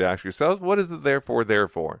therefore, we should ask yourselves, what is the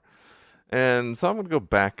therefore? And so I'm going to go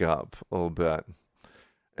back up a little bit.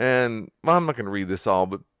 And I'm not going to read this all,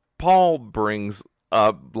 but Paul brings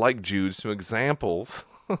up, like Jude, some examples,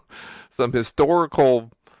 some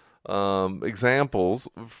historical examples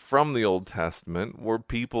from the Old Testament where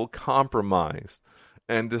people compromised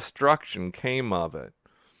and destruction came of it.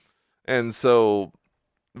 And so,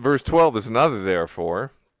 verse 12 is another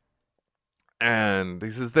therefore. And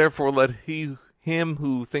he says, therefore let him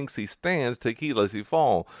who thinks he stands take heed lest he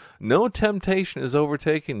fall. No temptation is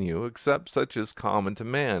overtaken you, except such as common to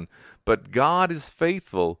man. But God is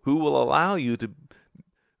faithful, who will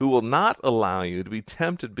not allow you to be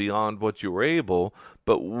tempted beyond what you are able,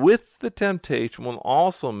 but with the temptation will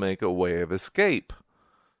also make a way of escape,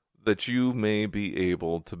 that you may be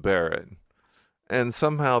able to bear it. And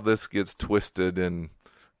somehow this gets twisted in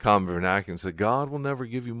common vernacular and say, God will never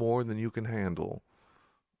give you more than you can handle.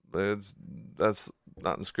 That's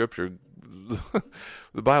not in Scripture.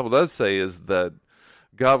 The Bible does say is that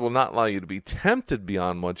God will not allow you to be tempted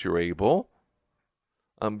beyond what you're able.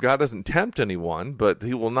 God doesn't tempt anyone, but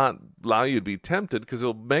he will not allow you to be tempted because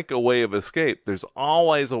he'll make a way of escape. There's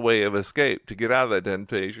always a way of escape to get out of that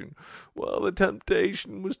temptation. Well, the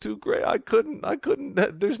temptation was too great. I couldn't,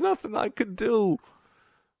 there's nothing I could do.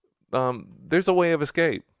 There's a way of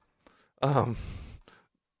escape. Balaam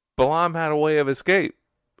had a way of escape.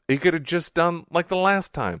 He could have just done like the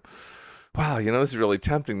last time. Wow, this is really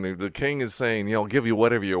tempting. The king is saying, I'll give you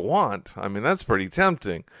whatever you want. I mean, that's pretty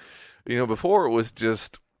tempting. Before it was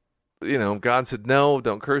just, God said, no,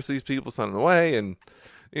 don't curse these people, send them away, and,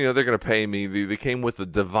 they're going to pay me. They came with a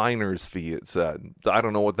diviner's fee, it said. I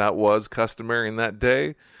don't know what that was, customary in that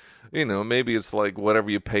day. Maybe it's like whatever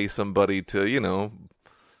you pay somebody to,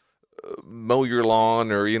 mow your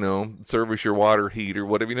lawn or, service your water heater,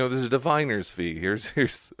 whatever. There's a diviner's fee. Here's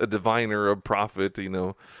a diviner, a prophet,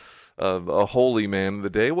 a holy man of the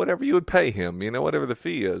day, whatever you would pay him, whatever the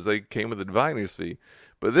fee is. They came with a diviner's fee.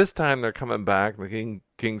 But this time they're coming back, and the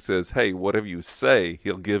king says, hey, whatever you say,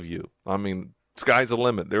 he'll give you. I mean, sky's the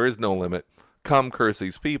limit. There is no limit. Come curse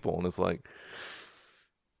these people. And it's like,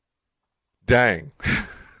 dang,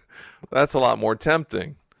 that's a lot more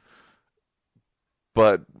tempting.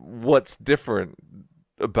 But what's different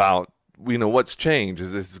about, what's changed?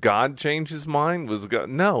 Has God changed his mind? Was God?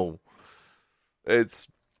 No.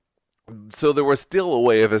 So there was still a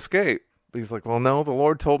way of escape. He's like, well, no, the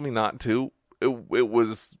Lord told me not to.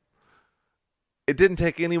 It didn't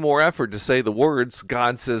take any more effort to say the words.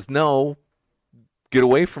 God says, no, get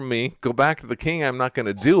away from me. Go back to the king. I'm not going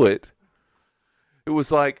to do it. It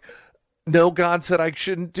was like, no, God said I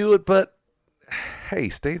shouldn't do it, but hey,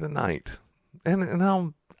 stay the night. And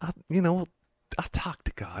I'll talk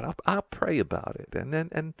to God. I'll pray about it.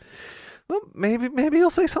 And well, maybe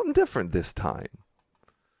he'll say something different this time.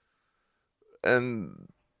 And,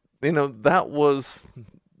 that was,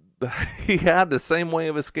 he had the same way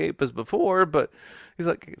of escape as before, but he's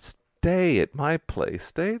like, stay at my place,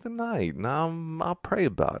 stay the night, and I'll pray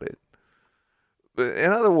about it.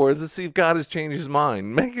 In other words, let's see if God has changed his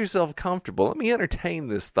mind. Make yourself comfortable. Let me entertain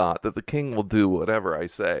this thought that the king will do whatever I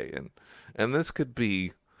say. And this could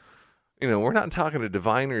be, we're not talking a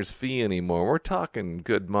diviner's fee anymore. We're talking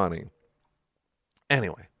good money.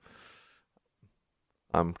 Anyway,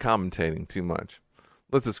 I'm commentating too much.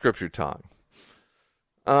 Let the scripture talk.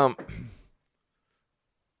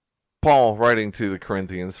 Paul writing to the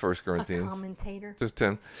Corinthians, 1 Corinthians. A commentator?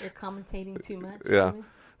 10. You're commentating too much? Yeah. Really?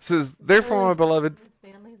 Says, therefore, my beloved. His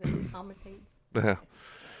family that commentates. Yeah.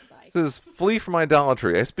 Bye. It says, flee from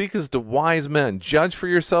idolatry. I speak as to wise men. Judge for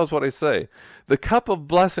yourselves what I say. The cup of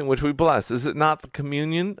blessing which we bless, is it not the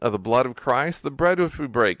communion of the blood of Christ? The bread which we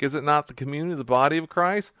break, is it not the communion of the body of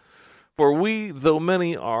Christ? For we, though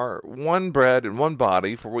many, are one bread and one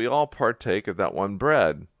body, for we all partake of that one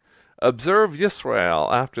bread. Observe Yisrael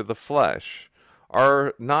after the flesh.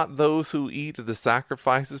 Are not those who eat of the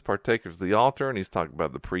sacrifices partakers of the altar? And he's talking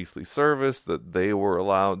about the priestly service, that they were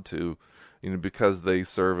allowed to, because they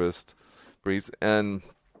serviced priests. And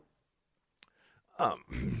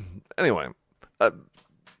anyway,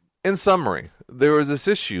 in summary, there was this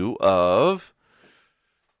issue of,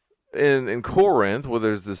 in Corinth, where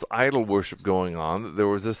there's this idol worship going on, there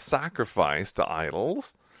was a sacrifice to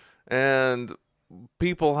idols, and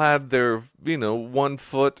people had their, 1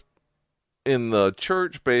 foot in the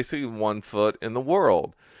church, basically 1 foot in the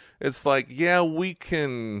world. It's like, yeah, we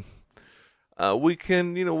can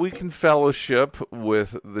fellowship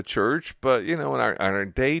with the church, but in our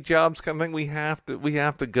day jobs kind of thing, we have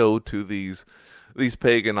to go to these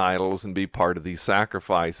pagan idols and be part of these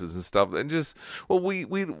sacrifices and stuff. And just, we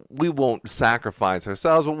won't sacrifice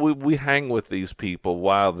ourselves, but we hang with these people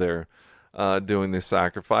while they're doing their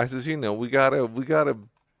sacrifices. We gotta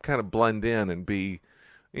kind of blend in and be,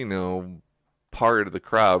 part of the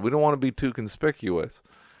crowd. We don't want to be too conspicuous.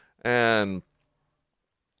 And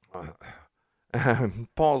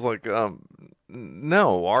Paul's like,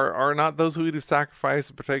 no, are not those who eat of sacrifice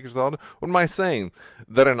partakers of the altar? What am I saying?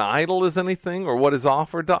 That an idol is anything, or what is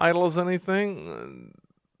offered to idol is anything?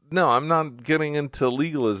 No, I'm not getting into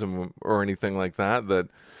legalism or anything like that. That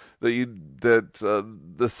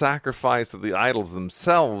the sacrifice of the idols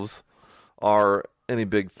themselves are any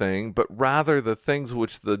big thing, but rather the things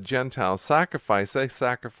which the Gentiles sacrifice, they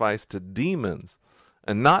sacrifice to demons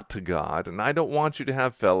and not to God. And I don't want you to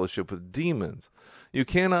have fellowship with demons. You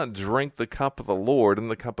cannot drink the cup of the Lord and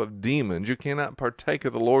the cup of demons. You cannot partake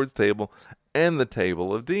of the Lord's table and the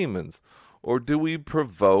table of demons. Or do we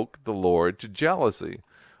provoke the Lord to jealousy?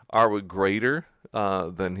 Are we greater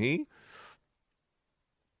than He?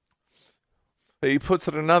 He puts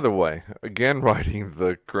it another way, again writing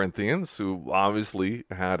the Corinthians, who obviously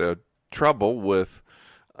had a trouble with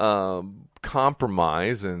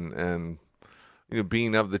compromise and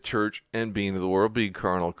being of the church and being of the world, being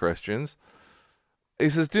carnal Christians. He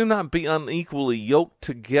says, do not be unequally yoked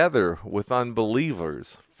together with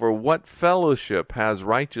unbelievers. For what fellowship has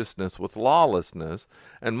righteousness with lawlessness?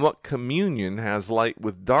 And what communion has light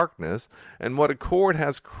with darkness? And what accord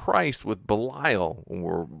has Christ with Belial,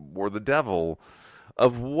 or the devil?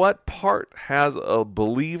 Of what part has a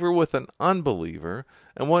believer with an unbeliever?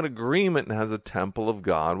 And what agreement has a temple of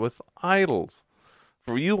God with idols?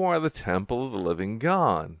 For you are the temple of the living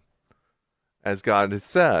God. As God has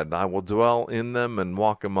said, I will dwell in them and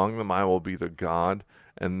walk among them. I will be their God,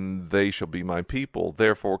 and they shall be my people.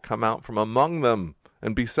 Therefore come out from among them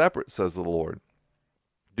and be separate, says the Lord.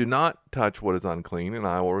 Do not touch what is unclean, and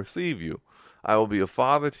I will receive you. I will be a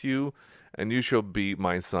father to you, and you shall be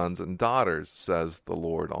my sons and daughters, says the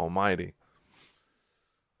Lord Almighty.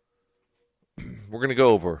 We're going to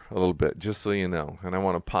go over a little bit, just so you know. And I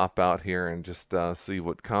want to pop out here and just see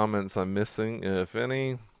what comments I'm missing, if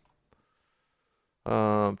any.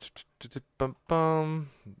 I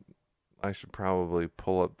should probably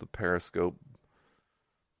pull up the Periscope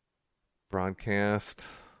broadcast.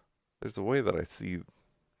 There's a way that I see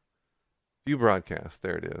view broadcast.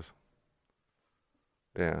 There it is.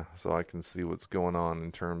 Yeah, so I can see what's going on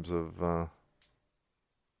in terms of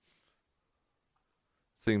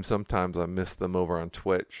seems sometimes I miss them over on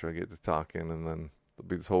Twitch. I get to talking, and then there'll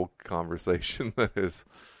be this whole conversation that has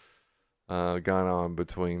gone on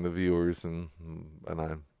between the viewers and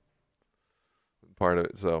I'm part of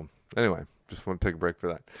it. So anyway, just want to take a break for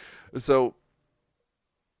that. So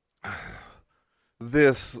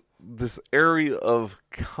this area of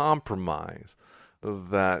compromise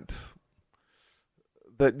that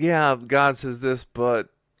yeah, God says this, but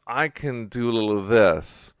I can do a little of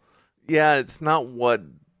this. Yeah, it's not what,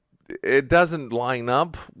 it doesn't line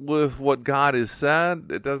up with what God has said.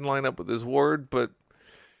 It doesn't line up with His word, but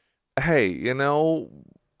hey, you know,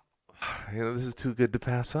 this is too good to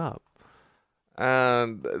pass up.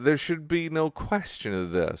 And there should be no question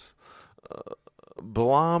of this.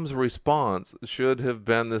 Balaam's response should have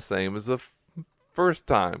been the same as the first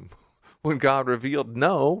time when God revealed,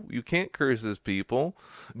 no, you can't curse this people.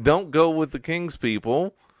 Don't go with the king's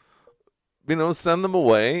people. Send them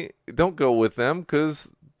away. Don't go with them,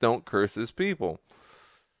 because don't curse his people.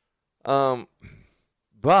 But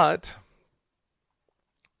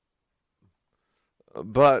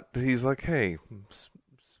he's like, hey,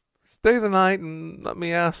 stay the night and let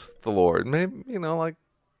me ask the Lord. Maybe,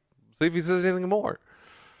 See if he says anything more.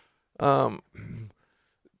 Now,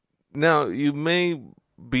 you may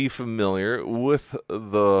be familiar with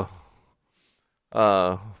the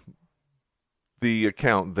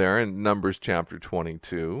account there in Numbers chapter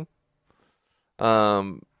 22.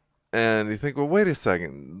 And you think, well, wait a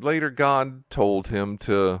second. Later, God told him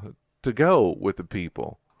to go with the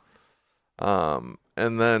people. And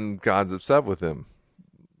then God's upset with him.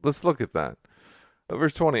 Let's look at that.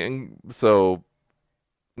 Verse 20. And so,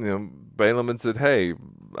 Balaam said, hey,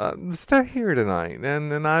 stay here tonight,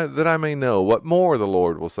 and that I may know what more the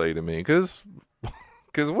Lord will say to me. Because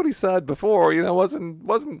what he said before,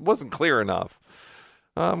 wasn't clear enough.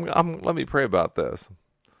 Let me pray about this.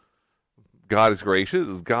 God is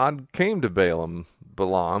gracious. God came to Balaam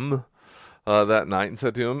that night and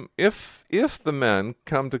said to him, If the men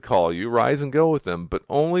come to call you, rise and go with them, but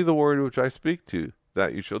only the word which I speak to you,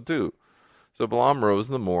 that you shall do. So Balaam rose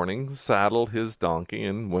in the morning, saddled his donkey,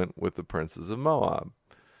 and went with the princes of Moab.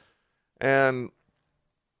 And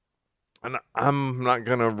I'm not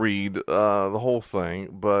going to read the whole thing,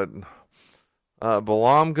 but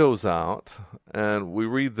Balaam goes out, and we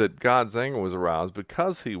read that God's anger was aroused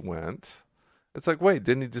because he went. It's like, wait,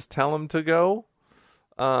 didn't he just tell him to go?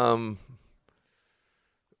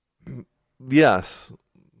 Yes.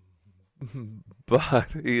 But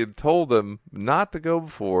he had told them not to go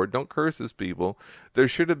before, don't curse his people. There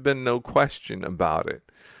should have been no question about it.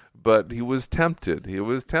 But he was tempted. He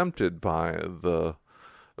was tempted by the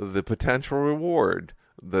potential reward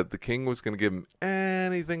that the king was going to give him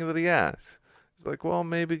anything that he asked. He's like, well,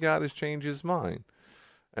 maybe God has changed his mind.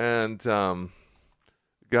 And God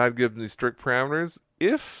gives them these strict parameters.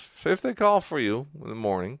 If they call for you in the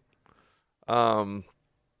morning, even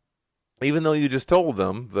though you just told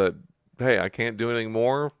them that, hey, I can't do anything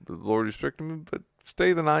more, the Lord restricted me, but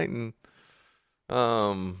stay the night, and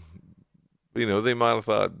they might have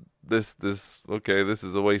thought this is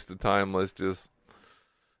a waste of time, let's just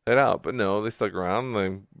head out. But no, they stuck around, and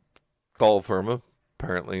they called for him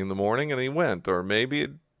apparently in the morning, and he went. Or maybe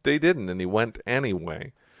they didn't, and he went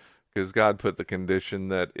anyway, because God put the condition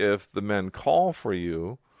that if the men call for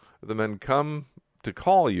you, the men come to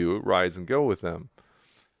call you, rise and go with them.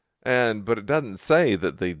 But it doesn't say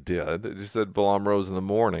that they did. It just said Balaam rose in the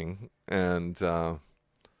morning and saddled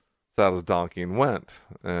his donkey and went.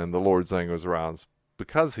 And the Lord's anger was aroused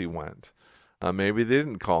because he went. Maybe they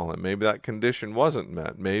didn't call him. Maybe that condition wasn't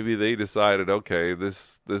met. Maybe they decided, okay,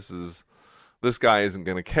 this guy isn't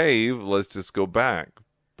going to cave. Let's just go back.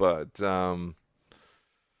 But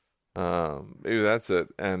maybe that's it.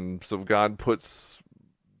 And so God puts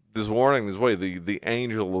this warning this way: the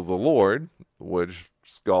angel of the Lord, which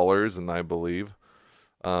scholars, and I believe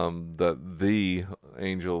that the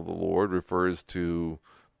angel of the Lord refers to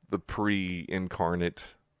the pre-incarnate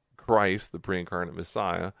Christ, the pre-incarnate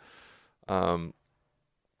Messiah, appearing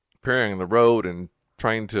on the road and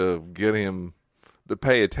trying to get him to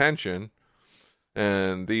pay attention,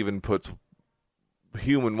 and even puts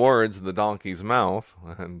human words in the donkey's mouth.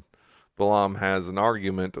 And Balaam has an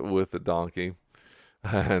argument with the donkey,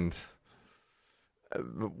 and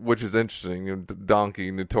which is interesting.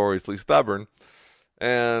 Donkey notoriously stubborn,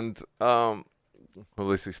 and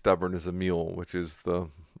they say stubborn as a mule, which is the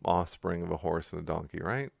offspring of a horse and a donkey,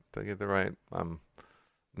 right? Did I get that right? I'm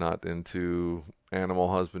not into animal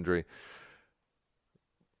husbandry.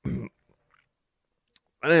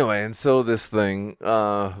 Anyway, and so this thing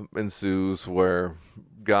ensues where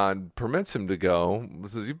God permits him to go.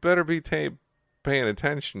 Says, you better be paying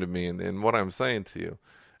attention to me and what I'm saying to you.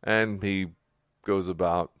 And he goes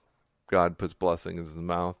about, God puts blessings in his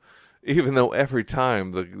mouth, even though every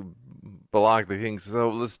time Balak the king says, oh,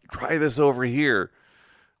 let's try this over here.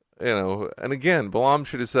 And again, Balaam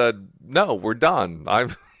should have said, no, we're done.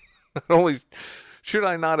 I'm not only should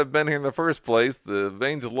I not have been here in the first place, the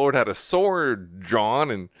angel of the Lord had a sword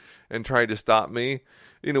drawn and tried to stop me.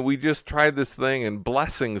 We just tried this thing and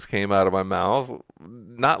blessings came out of my mouth.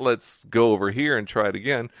 Not let's go over here and try it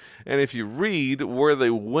again. And if you read where they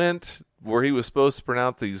went, where he was supposed to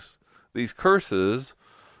pronounce these curses,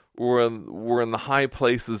 were in the high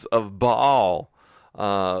places of Baal.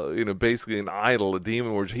 Basically an idol, a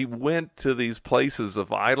demon worship. He went to these places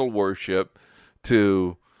of idol worship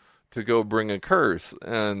to go bring a curse.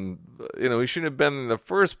 And, he shouldn't have been in the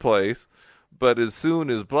first place, but as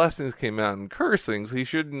soon as blessings came out and cursings, he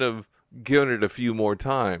shouldn't have given it a few more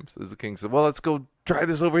times. As the king said, well, let's go try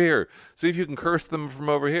this over here. See if you can curse them from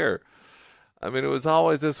over here. I mean, it was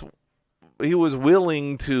always this, he was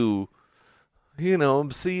willing to,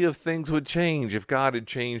 see if things would change, if God had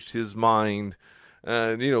changed his mind.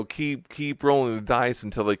 And, keep rolling the dice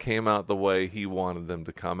until they came out the way he wanted them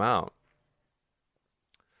to come out.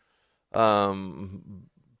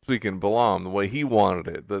 speaking of Balaam, the way he wanted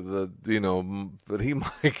it, that he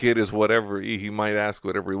might get his whatever, he might ask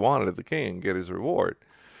whatever he wanted of the king, get his reward.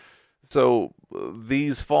 So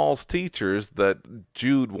these false teachers that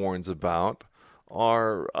Jude warns about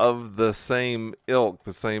are of the same ilk,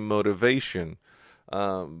 the same motivation.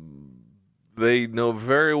 They know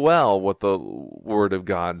very well what the Word of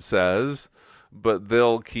God says, but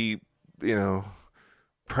they'll keep,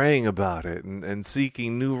 praying about it and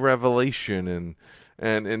seeking new revelation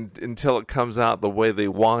and until it comes out the way they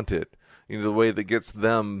want it, the way that gets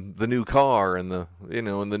them the new car and the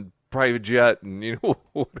and the private jet and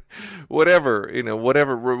whatever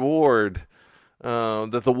reward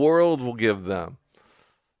that the world will give them.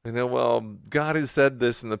 Well, God has said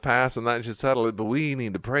this in the past and that should settle it, but we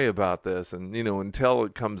need to pray about this and until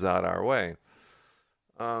it comes out our way.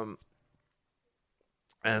 And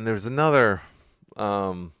there's another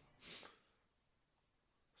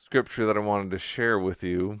scripture that I wanted to share with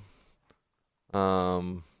you.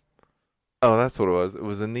 That's what it was. It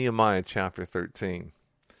was in Nehemiah chapter 13,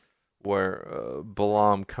 where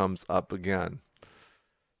Balaam comes up again.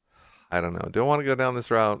 I don't know. Do I want to go down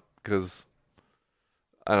this route? Because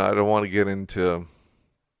I don't want to get into...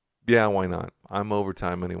 Yeah, why not? I'm over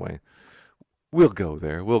time anyway. We'll go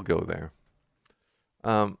there.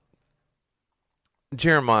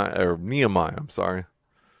 Nehemiah, I'm sorry.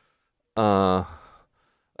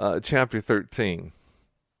 Chapter 13.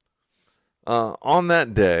 On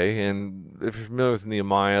that day, and if you're familiar with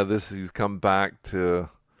Nehemiah, he's come back to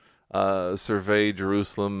survey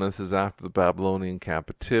Jerusalem. This is after the Babylonian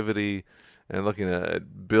captivity and looking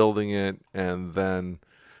at building it, and then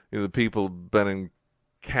the people have been in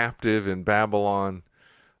captive in Babylon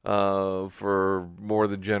for more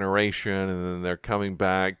than a generation, and then they're coming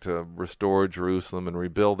back to restore Jerusalem and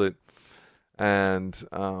rebuild it. And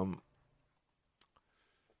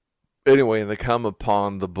anyway, they come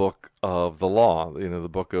upon the book of the law, the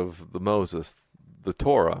book of the Moses, the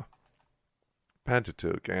Torah,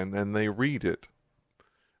 Pentateuch, and they read it.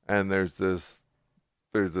 And there's a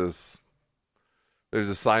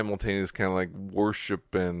simultaneous kind of like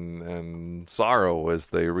worship and sorrow as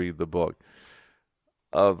they read the book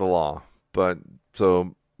of the law. But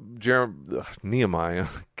so Nehemiah,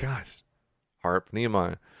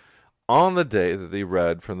 Nehemiah, on the day that they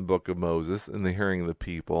read from the book of Moses in the hearing of the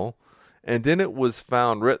people, and in it was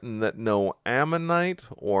found written that no Ammonite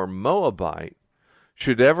or Moabite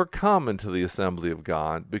should ever come into the assembly of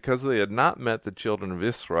God, because they had not met the children of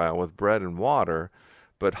Israel with bread and water,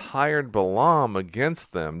 but hired Balaam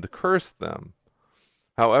against them to curse them.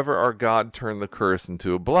 However, our God turned the curse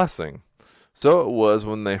into a blessing. So it was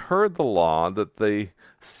when they heard the law that they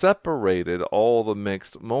separated all the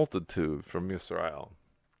mixed multitude from Israel.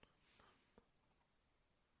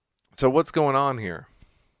 So what's going on here?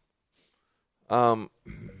 The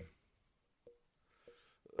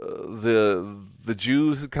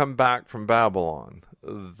Jews had come back from Babylon,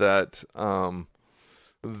 that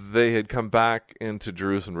they had come back into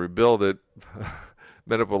Jerusalem to rebuild it,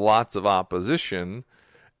 met up with lots of opposition,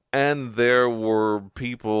 and there were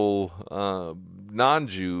people,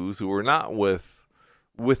 non-Jews, who were not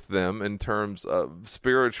with them in terms of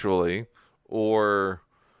spiritually or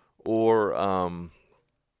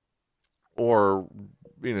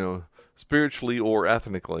spiritually or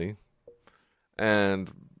ethnically,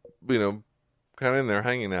 and kind of in there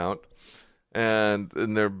hanging out, and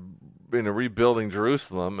they're rebuilding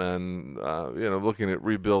Jerusalem, and looking at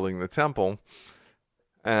rebuilding the temple.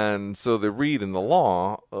 And so they read in the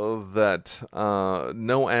law that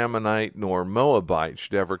no Ammonite nor Moabite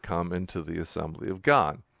should ever come into the assembly of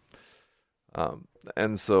God.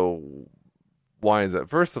 And so why is that?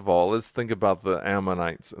 First of all, let's think about the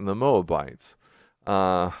Ammonites and the Moabites.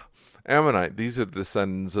 Ammonite, these are the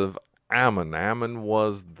descendants of Ammon. Ammon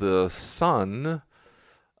was the son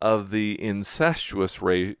of the incestuous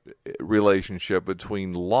relationship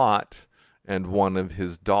between Lot and one of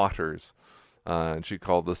his daughters. And she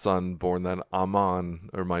called the son born then Ammon,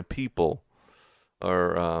 or my people,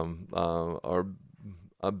 or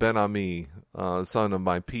Ben-Ami, son of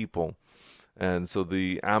my people. And so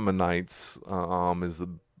the Ammonites is the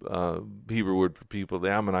Hebrew word for people.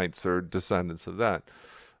 The Ammonites are descendants of that.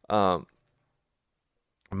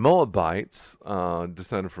 Moabites,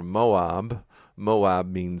 descended from Moab.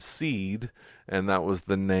 Moab means seed, and that was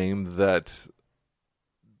the name that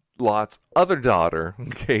Lot's other daughter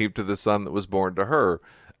gave to the son that was born to her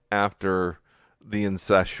after the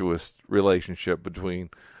incestuous relationship between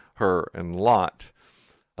her and Lot,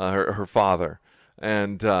 her father.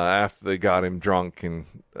 And after they got him drunk, and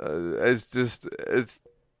it's just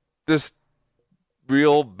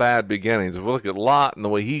real bad beginnings. If we look at Lot and the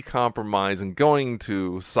way he compromised and going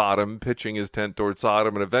to Sodom, pitching his tent towards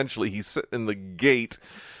Sodom, and eventually he's sitting in the gate.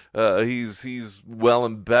 He's well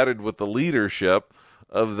embedded with the leadership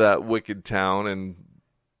of that wicked town, and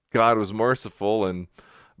God was merciful and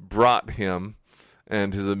brought him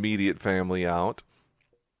and his immediate family out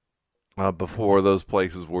before those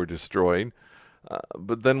places were destroyed.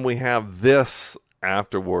 But then we have this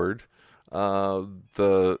afterward,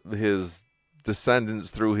 his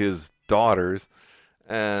descendants through his daughters,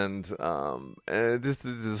 and just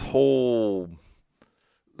this whole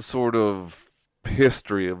sort of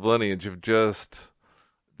history of lineage of just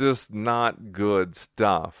not good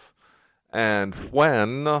stuff. And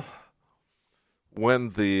when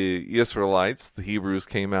the Israelites, the Hebrews,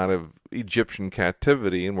 came out of Egyptian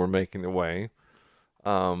captivity and were making their way,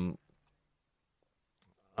 the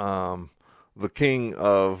king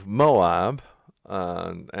of Moab,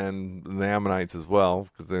 and the Ammonites as well,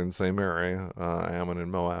 because they're in the same area, Ammon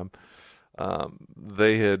and Moab,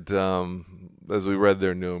 they had, as we read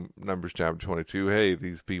there in Numbers chapter 22, hey,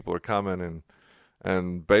 these people are coming,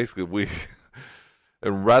 and basically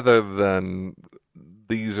and rather than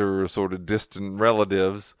these are sort of distant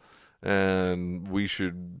relatives and we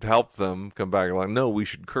should help them come back, like, no, we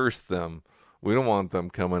should curse them. We don't want them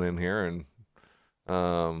coming in here and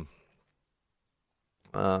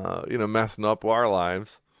messing up our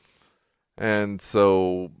lives. And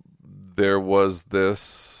so there was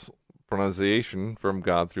this pronunciation from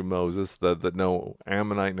God through Moses that no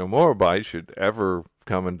Ammonite, no Moabite should ever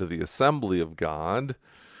come into the assembly of God,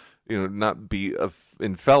 not be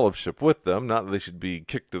in fellowship with them, not that they should be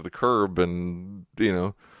kicked to the curb and,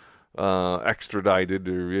 extradited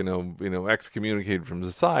or, excommunicated from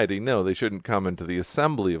society. No, they shouldn't come into the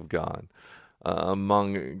assembly of God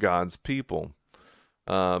among God's people.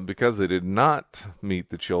 Because they did not meet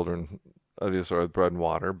the children of Israel with bread and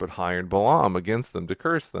water, but hired Balaam against them to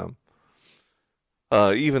curse them.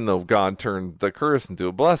 Even though God turned the curse into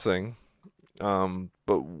a blessing,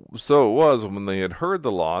 but so it was when they had heard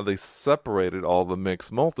the law, they separated all the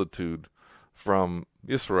mixed multitude from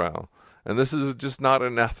Israel. And this is just not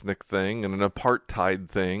an ethnic thing and an apartheid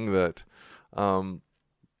thing that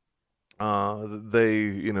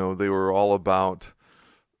they were all about.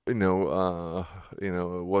 It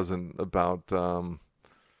wasn't about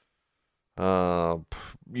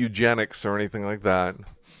eugenics or anything like that.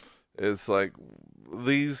 It's like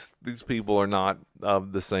these people are not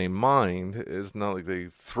of the same mind. It's not like they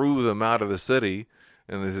threw them out of the city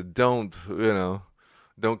and they said, don't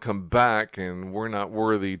come back and we're not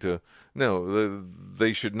worthy to. No,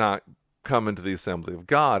 they should not come into the assembly of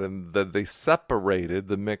God, and that they separated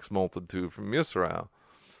the mixed multitude from Israel.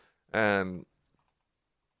 And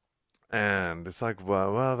it's like,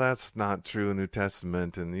 well, that's not true in the New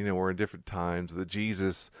Testament, and we're in different times that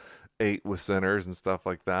Jesus ate with sinners and stuff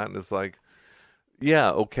like that. And it's like,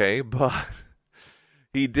 yeah, okay, but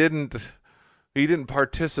he didn't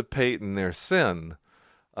participate in their sin.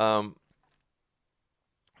 1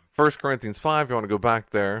 Corinthians 5, if you want to go back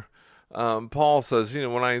there, Paul says,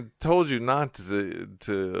 when I told you not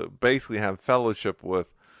to basically have fellowship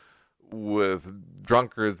with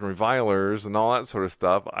drunkards and revilers and all that sort of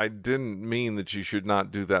stuff, I didn't mean that you should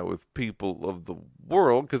not do that with people of the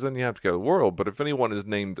world, because then you have to go to the world. But if anyone is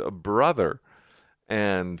named a brother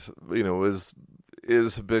and is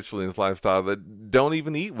habitually in his lifestyle, that don't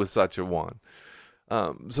even eat with such a one.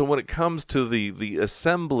 So when it comes to the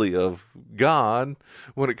assembly of God,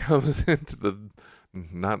 when it comes into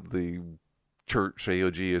not the church,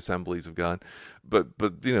 AOG, assemblies of God, but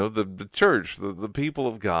the church, the people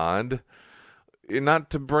of God, not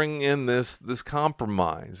to bring in this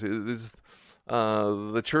compromise.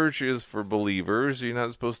 The church is for believers. You're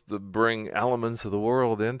not supposed to bring elements of the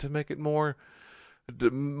world in to make it more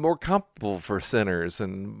comfortable for sinners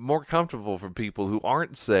and more comfortable for people who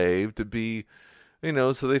aren't saved to be,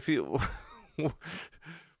 so they feel.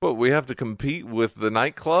 But we have to compete with the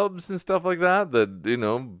nightclubs and stuff like that.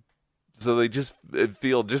 So they just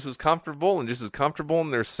feel just as comfortable and just as comfortable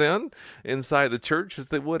in their sin inside the church as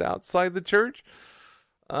they would outside the church.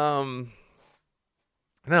 No,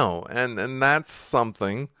 and that's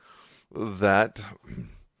something that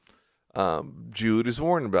Jude is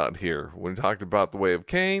warned about here when he talked about the way of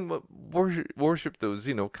Cain. Worship that was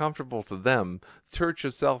comfortable to them. Church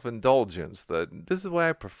of self-indulgence. That this is the way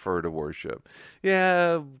I prefer to worship.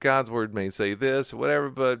 Yeah, God's word may say this or whatever,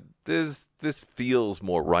 but this feels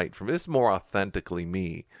more right for me. This is more authentically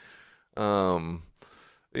me.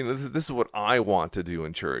 This is what I want to do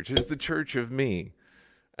in church. It's the church of me.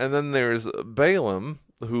 And then there's Balaam,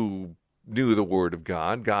 who knew the word of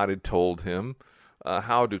God. God had told him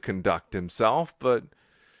how to conduct himself. But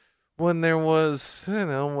when there was,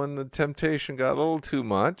 when the temptation got a little too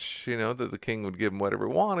much, that the king would give him whatever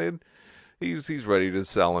he wanted, he's ready to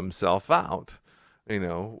sell himself out. We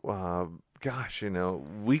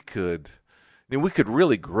could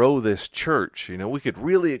really grow this church. We could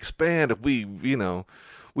really expand if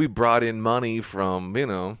we brought in money from,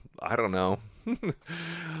 I don't know,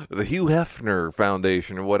 the Hugh Hefner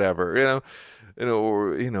Foundation or whatever,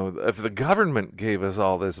 or if the government gave us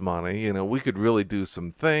all this money, we could really do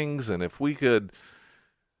some things. And if we could,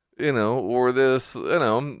 or this,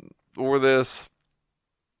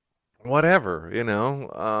 whatever,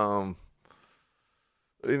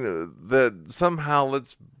 that somehow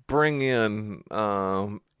let's bring in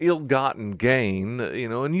ill-gotten gain,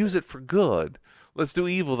 and use it for good. Let's do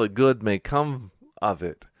evil that good may come of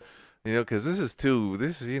it. Because this is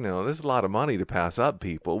a lot of money to pass up,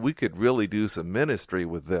 people. We could really do some ministry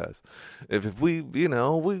with this. If we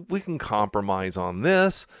we can compromise on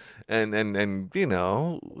this, and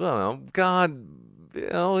God,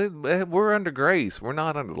 we're under grace. We're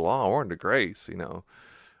not under the law. We're under grace.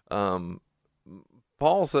 Paul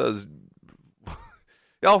says,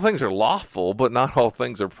 all things are lawful, but not all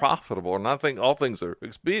things are profitable, or not all things are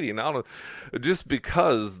expedient. Just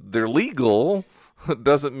because they're legal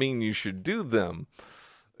doesn't mean you should do them.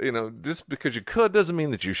 Just because you could doesn't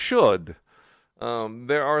mean that you should.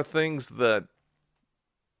 There are things that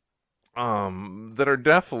are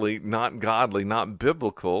definitely not godly, not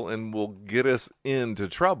biblical, and will get us into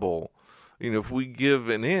trouble. If we give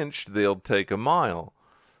an inch, they'll take a mile.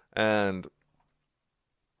 And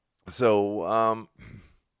so,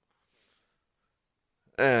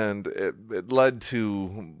 and it led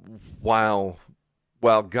to, while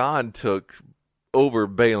God took over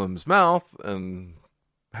Balaam's mouth and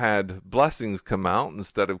had blessings come out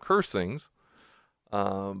instead of cursings,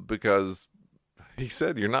 because he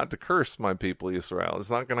said, "You're not to curse my people Israel." It's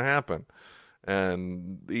not going to happen.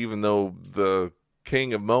 And even though the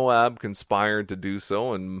king of Moab conspired to do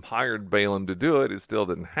so and hired Balaam to do it, it still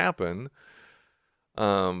didn't happen.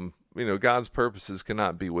 God's purposes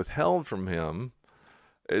cannot be withheld from him.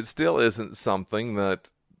 It still isn't something that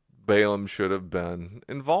Balaam should have been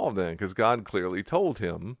involved in, because God clearly told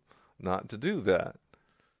him not to do that.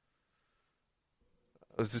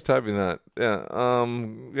 I was just typing that.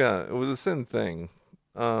 Yeah, it was a sin thing.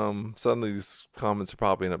 Suddenly these comments are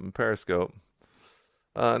popping up in Periscope.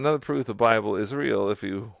 Another proof the Bible is real. If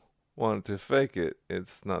you wanted to fake it,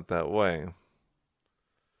 it's not that way.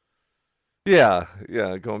 Yeah,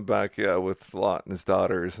 going back, with Lot and his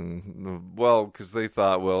daughters, and because they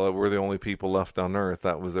thought, we're the only people left on earth.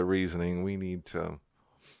 That was their reasoning. We need to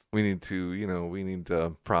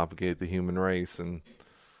propagate the human race, and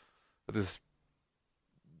it just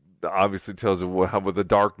obviously tells you what the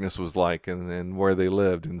darkness was like, and where they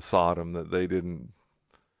lived in Sodom, that they didn't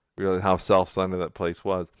realize how self-centered that place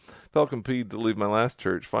was. Felt compelled to leave my last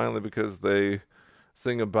church finally because they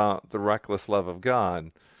sing about the reckless love of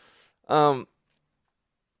God.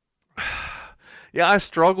 I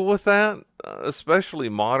struggle with that, especially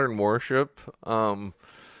modern worship. There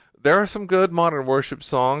are some good modern worship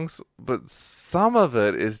songs, but some of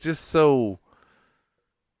it is just so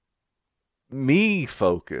me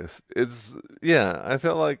focused. I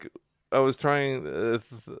felt like I was trying, it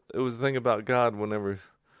was the thing about God whenever,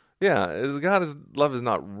 God's love is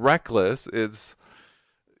not reckless.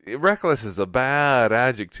 Reckless is a bad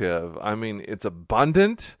adjective. I mean, it's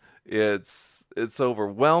abundant. It's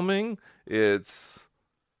overwhelming. As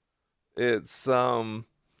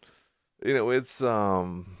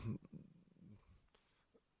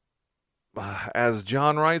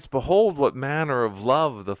John writes, "Behold, what manner of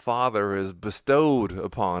love the Father has bestowed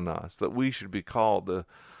upon us, that we should be called the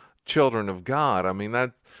children of God." I mean,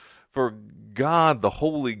 that for God, the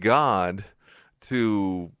holy God,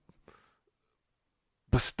 to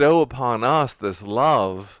bestow upon us this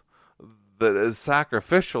love that is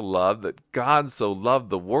sacrificial love, that God so loved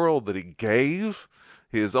the world that he gave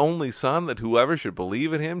his only Son, that whoever should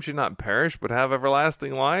believe in him should not perish but have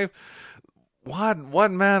everlasting life. What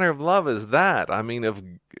manner of love is that? I mean,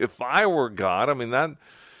 if I were God, I mean,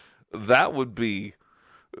 that would be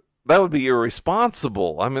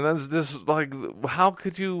irresponsible. I mean, that's just like, how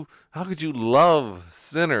could you love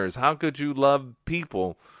sinners? How could you love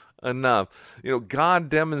people enough? God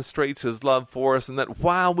demonstrates his love for us, and that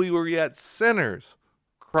while we were yet sinners,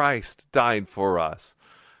 Christ died for us.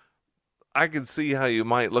 I can see how you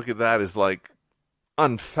might look at that as like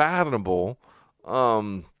unfathomable,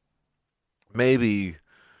 maybe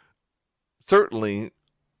certainly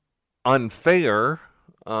unfair,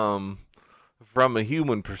 from a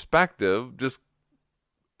human perspective, just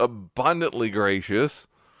abundantly gracious,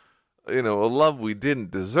 a love we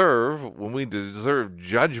didn't deserve. When we deserve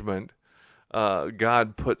judgment,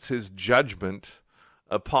 God puts his judgment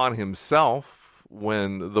upon himself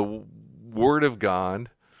when the Word of God,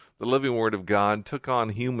 the living Word of God, took on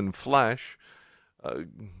human flesh.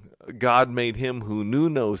 God made him who knew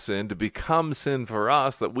no sin to become sin for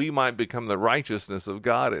us, that we might become the righteousness of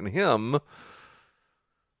God in him.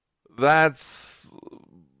 That's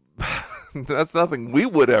nothing we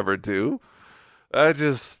would ever do.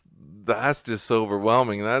 That's just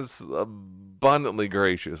overwhelming. That's abundantly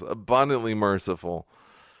gracious, abundantly merciful.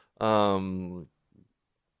 The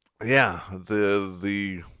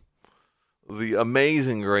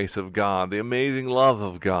amazing grace of God, the amazing love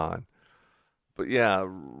of God. But yeah,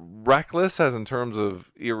 reckless as in terms of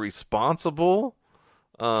irresponsible,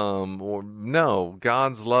 or no,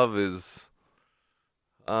 God's love is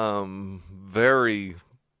very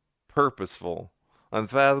purposeful.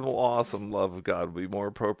 Unfathomable, awesome love of God would be more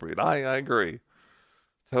appropriate. I agree.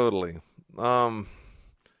 Totally. Yeah,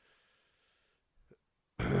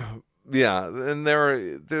 and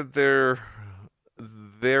there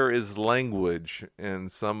is language in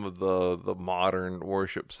some of the modern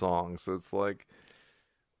worship songs. It's like,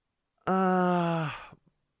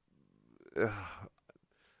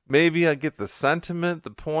 maybe I get the sentiment,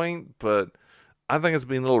 the point, but I think it's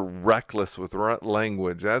being a little reckless with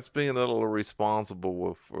language. That's being a little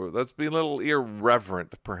irresponsible that's being a little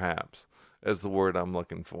irreverent, perhaps, is the word I'm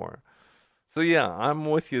looking for. So yeah, I'm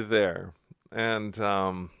with you there. And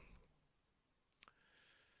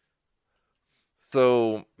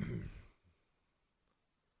so it's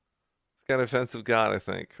kind of offensive God, I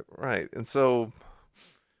think. Right. And so,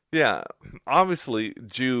 yeah, obviously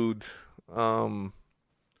Jude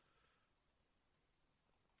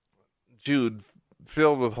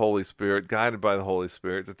filled with Holy Spirit, guided by the Holy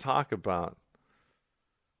Spirit, to talk about,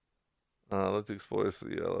 let's explore this for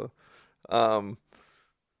the yellow.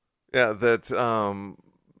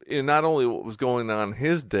 Not only what was going on in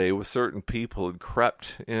his day with certain people had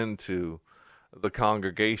crept into the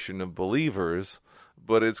congregation of believers,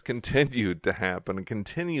 but it's continued to happen and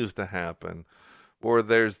continues to happen, where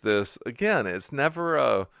there's this, again, it's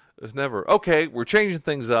never okay, we're changing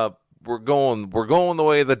things up, we're going the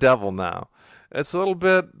way of the devil now. It's a little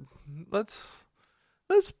bit, let's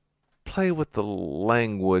play with the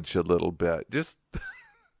language a little bit. Just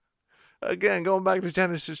again, going back to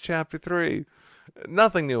Genesis chapter 3,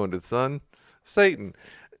 nothing new under the sun. Satan,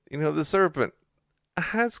 the serpent,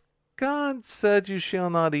 has God said you shall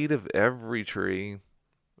not eat of every tree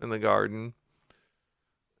in the garden?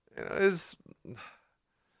 It's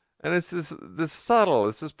this subtle,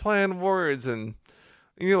 it's this play on words, and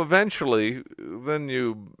eventually then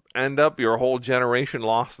you end up your whole generation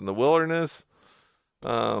lost in the wilderness.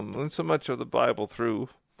 And so much of the Bible through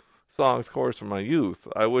songs, of course, from my youth,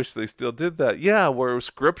 I wish they still did that. Yeah, where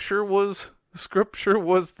scripture was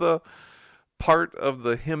the part of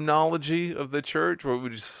the hymnology of the church, where we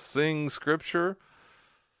just sing scripture.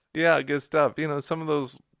 Yeah, good stuff. Some of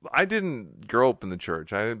those, I didn't grow up in the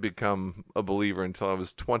church. I didn't become a believer until I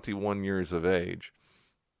was 21 years of age.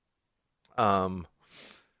 So,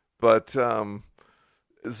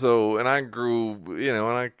 and I grew,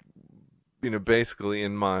 basically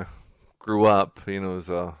grew up, as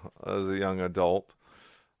a young adult,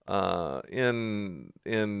 in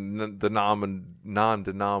the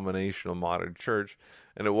non-denominational modern church.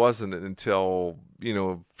 And it wasn't until,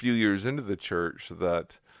 a few years into the church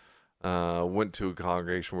that, went to a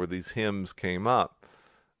congregation where these hymns came up.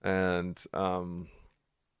 And,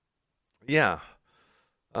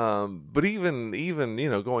 but even,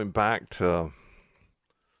 going back to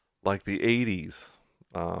like the 80s,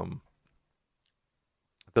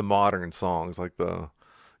 the modern songs, like the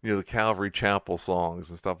Calvary Chapel songs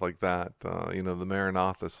and stuff like that, the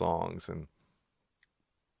Maranatha songs, and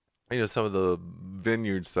some of the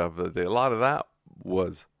Vineyard stuff that a lot of that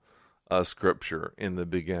was scripture in the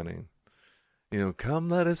beginning. Come,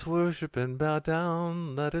 let us worship and bow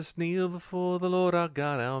down, let us kneel before the Lord our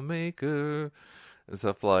God, our Maker, and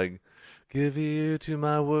stuff like, give ear to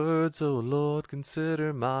my words, O Lord,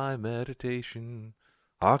 consider my meditation.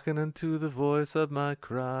 Hearken unto the voice of my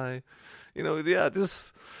cry.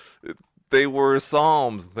 They were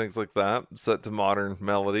psalms and things like that, set to modern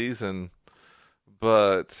melodies,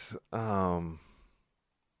 but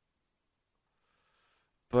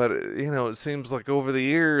it seems like over the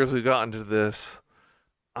years we've gotten to this,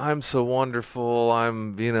 I'm so wonderful, I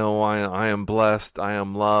am blessed, I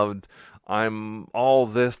am loved, I'm all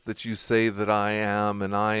this that you say that I am,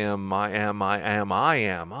 and I am,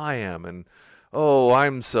 and oh,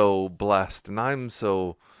 I'm so blessed, and I'm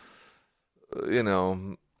so,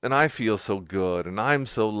 I feel so good, and I'm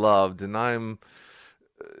so loved, and I'm,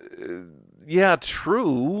 yeah,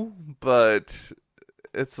 true, but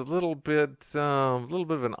it's a little bit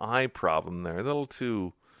of an eye problem there, a little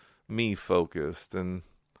too me focused. And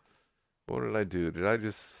what did I do? Did I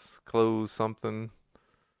just close something?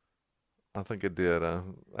 I think I did. I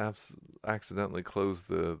accidentally closed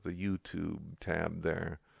the YouTube tab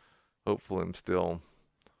there. Hopefully I'm still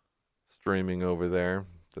streaming over there.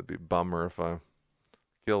 That'd be a bummer if I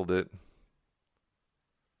killed it.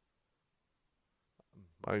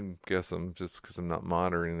 I guess I'm just because I'm not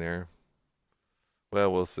monitoring there.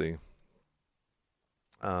 Well, we'll see.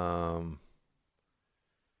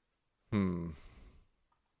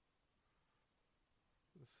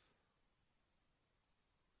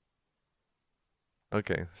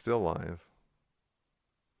 Okay, still live.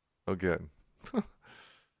 Oh, good. Of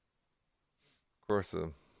course,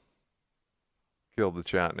 killed the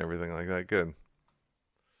chat and everything like that. Good.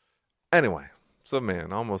 Anyway, so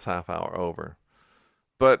man, almost half hour over.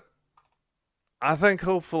 But I think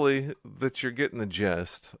hopefully that you're getting the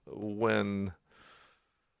gist when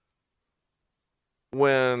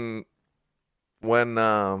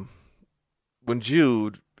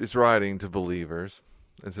Jude is writing to believers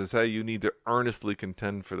and says, hey, you need to earnestly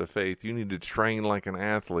contend for the faith. You need to train like an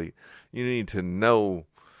athlete. You need to know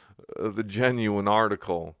the genuine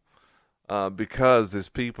article because there's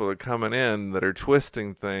people that are coming in that are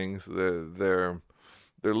twisting things. They're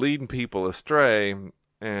leading people astray,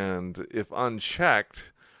 and if unchecked,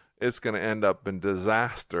 it's going to end up in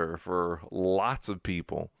disaster for lots of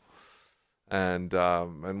people. And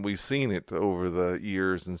we've seen it over the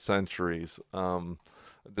years and centuries.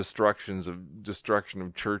 Destruction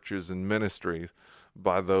of churches and ministries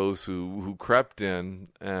by those who crept in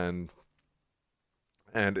and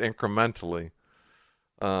incrementally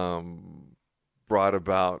brought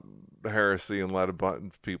about heresy and led a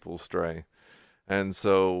bunch of people astray. And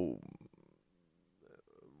so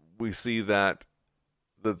we see that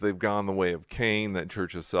they've gone the way of Cain, that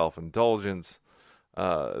church of self-indulgence.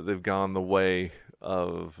 They've gone the way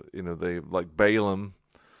of, they like Balaam,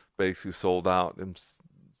 basically sold out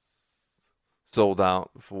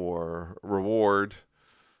for reward.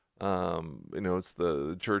 It's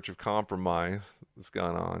the church of compromise that's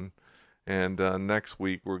gone on. And next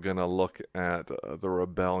week we're going to look at the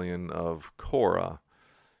rebellion of Korah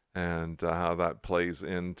and how that plays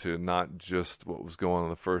into not just what was going on in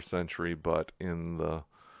the first century, but in the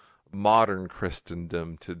modern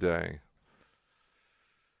Christendom today.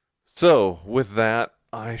 So with that,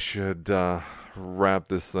 I should wrap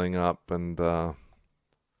this thing up and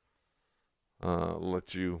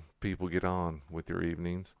let you people get on with your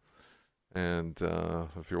evenings. And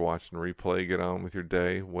if you're watching a replay, get on with your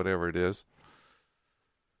day, whatever it is.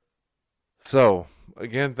 So,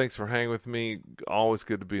 again, thanks for hanging with me. Always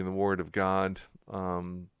good to be in the Word of God.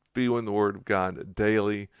 Be in the Word of God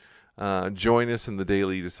daily. Join us in the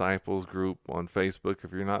Daily Disciples group on Facebook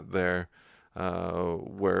if you're not there,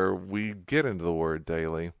 where we get into the Word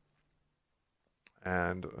daily.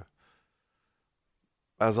 And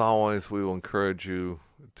as always, we will encourage you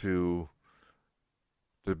to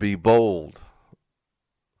be bold.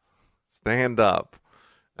 Stand up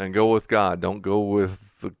and go with God. Don't go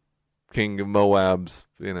with the king of Moab's,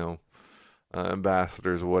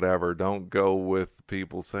 ambassadors or whatever. Don't go with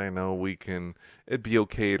people saying, no, it'd be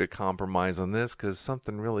okay to compromise on this because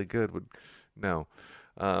something really good would, no.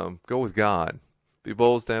 Go with God. Be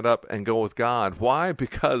bold, stand up, and go with God. Why?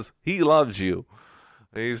 Because He loves you.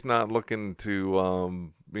 He's not looking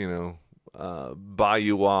to, buy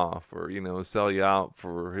you off or, sell you out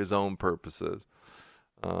for His own purposes.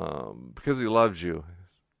 Because He loves you.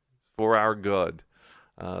 It's for our good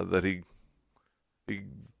that He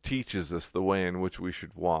teaches us the way in which we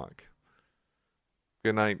should walk.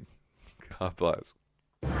 Good night. God bless.